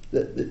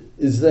that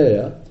is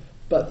there,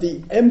 but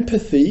the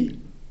empathy,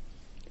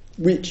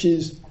 which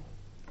is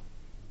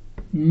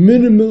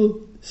minimal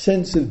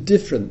sense of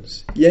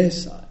difference.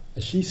 Yes,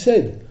 as she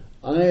said,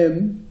 I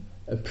am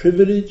a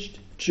privileged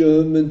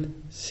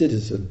German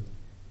citizen,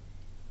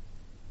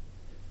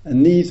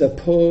 and these are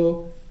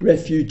poor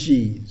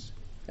refugees,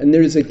 and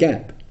there is a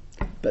gap.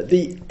 But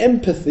the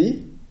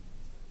empathy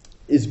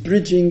is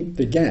bridging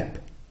the gap.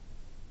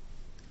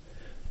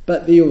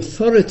 But the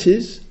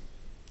authorities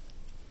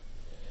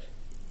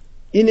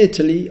in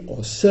Italy,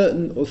 or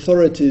certain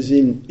authorities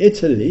in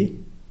Italy,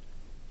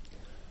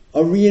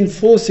 are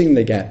reinforcing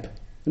the gap.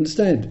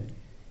 Understand?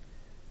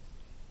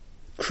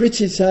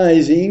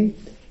 Criticizing,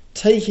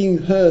 taking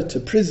her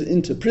to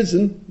into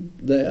prison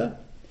there,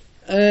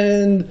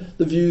 and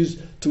the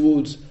views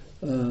towards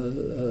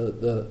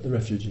the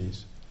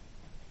refugees.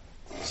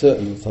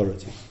 Certain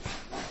authorities.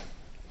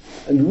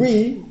 And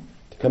we,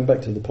 to come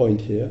back to the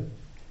point here,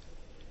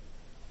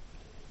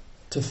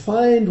 to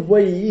find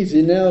ways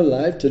in our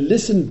life to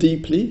listen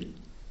deeply,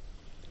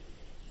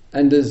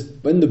 and as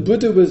when the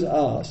Buddha was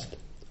asked,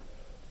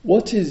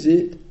 what is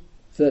it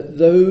that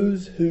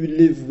those who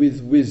live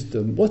with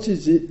wisdom, what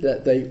is it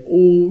that they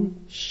all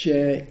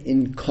share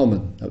in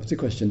common? That was the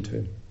question to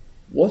him.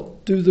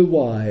 What do the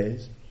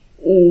wise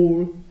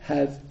all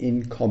have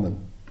in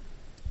common?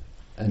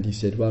 And he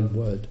said one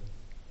word: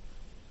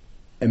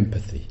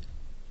 empathy.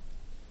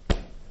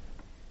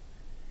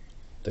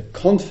 The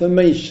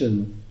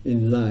confirmation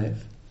in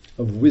life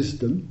of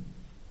wisdom,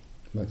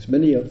 amongst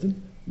many of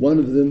them, one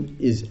of them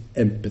is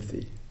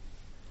empathy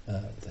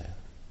there.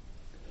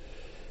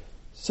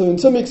 So in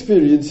some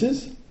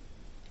experiences,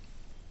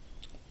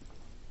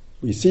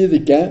 we see the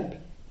gap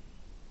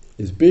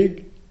is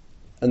big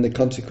and the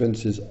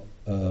consequences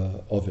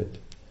of it.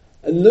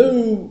 And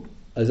though,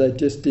 as I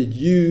just did,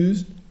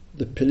 use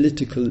the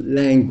political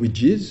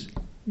languages,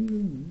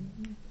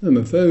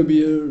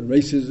 homophobia,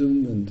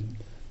 racism, and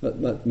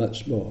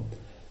much more,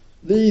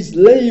 these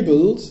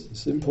labels,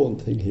 it's an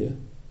important thing here,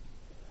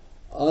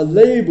 are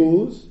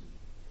labels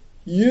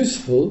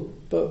useful,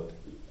 but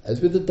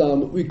as with the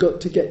Dharma, we've got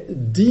to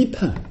get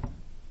deeper.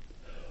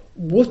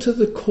 What are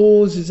the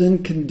causes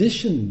and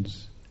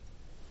conditions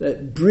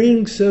that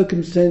bring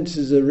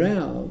circumstances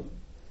around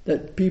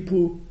that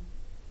people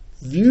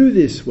view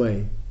this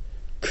way,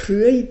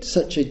 create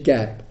such a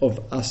gap of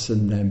us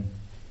and them?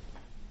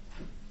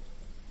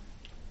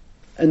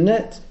 And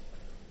that's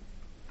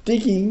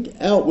digging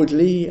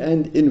outwardly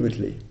and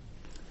inwardly.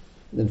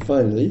 And then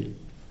finally,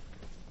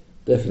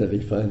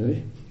 definitely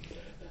finally,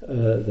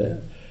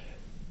 there.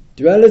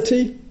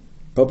 Duality,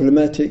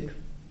 problematic,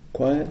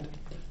 quiet.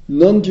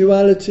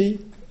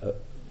 Non-duality,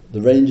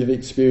 the range of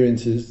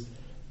experiences,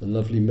 the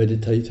lovely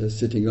meditator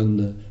sitting on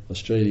the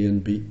Australian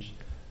beach,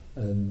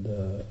 and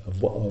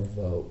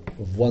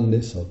of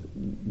oneness, of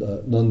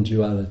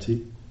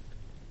non-duality.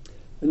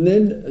 And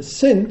then a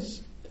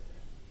sense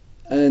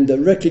and a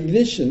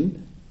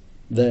recognition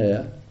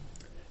there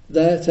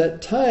that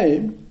at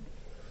time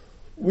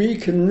we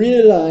can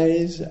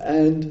realize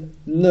and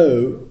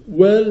know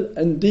well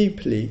and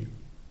deeply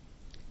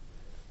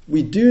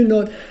we do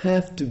not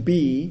have to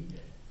be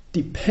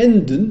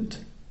dependent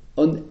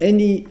on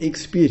any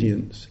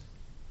experience.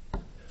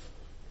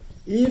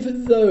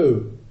 Even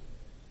though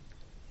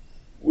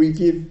we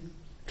give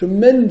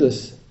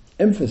tremendous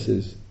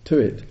emphasis to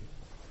it,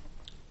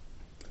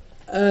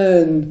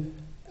 and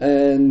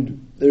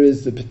there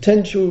is the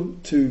potential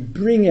to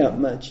bring out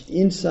much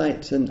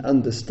insight and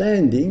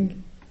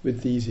understanding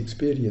with these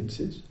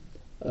experiences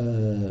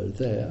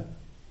there.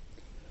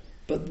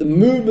 But the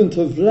movement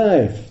of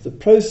life, the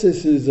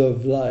processes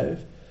of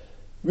life,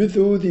 with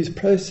all these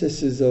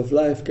processes of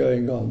life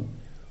going on,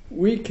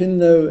 we can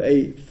know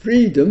a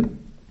freedom,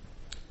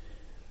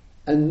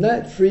 and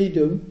that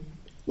freedom,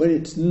 when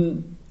it's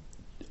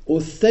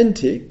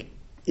authentic,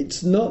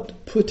 it's not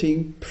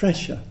putting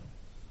pressure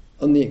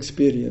on the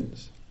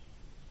experience.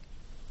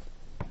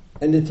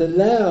 And it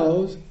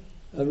allows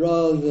a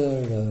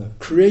rather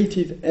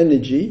creative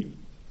energy,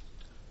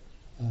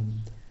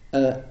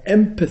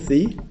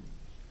 empathy,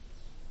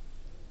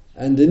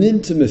 and an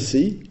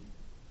intimacy,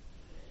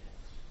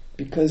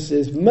 because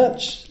there's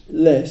much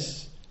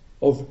less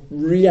of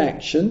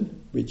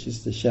reaction, which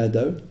is the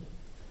shadow,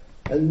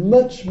 and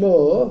much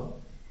more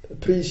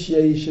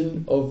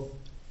appreciation of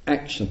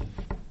action.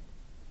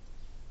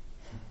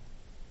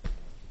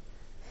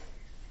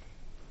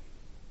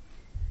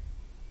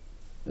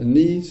 And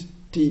these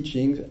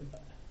teachings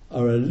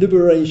are a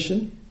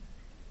liberation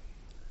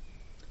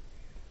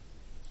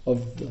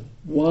of the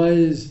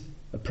wise,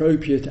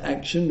 appropriate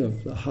action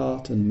of the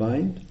heart and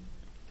mind,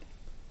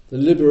 the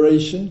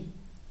liberation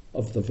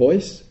of the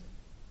voice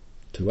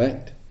to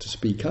act, to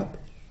speak up,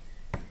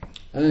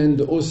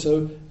 and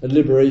also a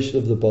liberation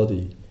of the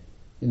body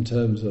in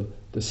terms of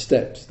the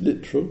steps,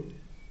 literal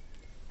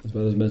as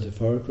well as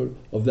metaphorical,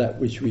 of that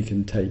which we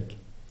can take.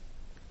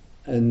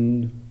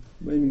 And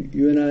when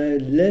you and I are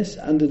less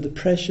under the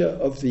pressure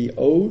of the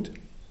old,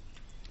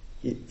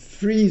 it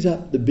frees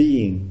up the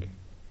being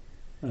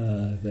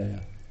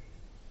there.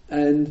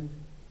 And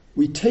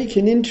we take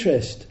an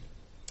interest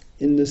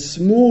in the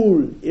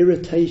small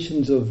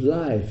irritations of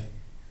life,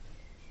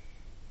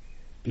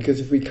 because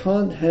if we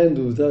can't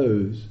handle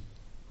those,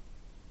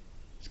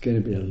 it's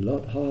going to be a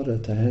lot harder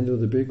to handle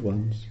the big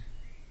ones.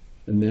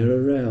 And they're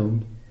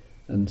around,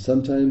 and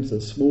sometimes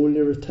a small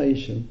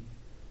irritation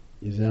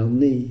is our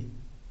knee,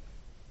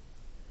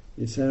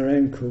 it's our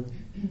ankle,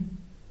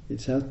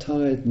 it's our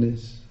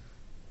tiredness,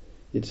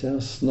 it's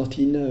our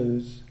snotty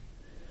nose,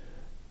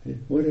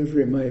 whatever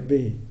it might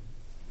be.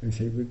 We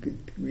say we're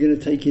going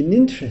to take an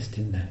interest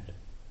in that,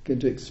 going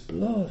to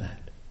explore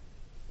that,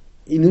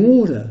 in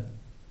order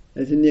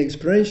that in the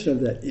exploration of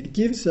that, it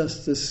gives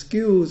us the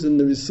skills and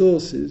the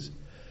resources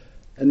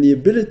and the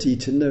ability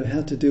to know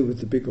how to deal with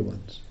the bigger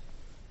ones.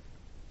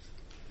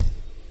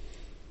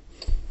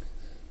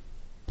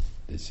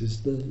 This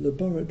is the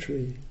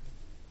laboratory.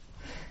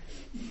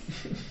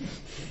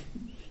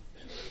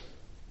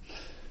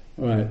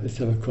 All right, let's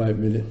have a quiet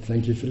minute.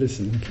 Thank you for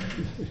listening.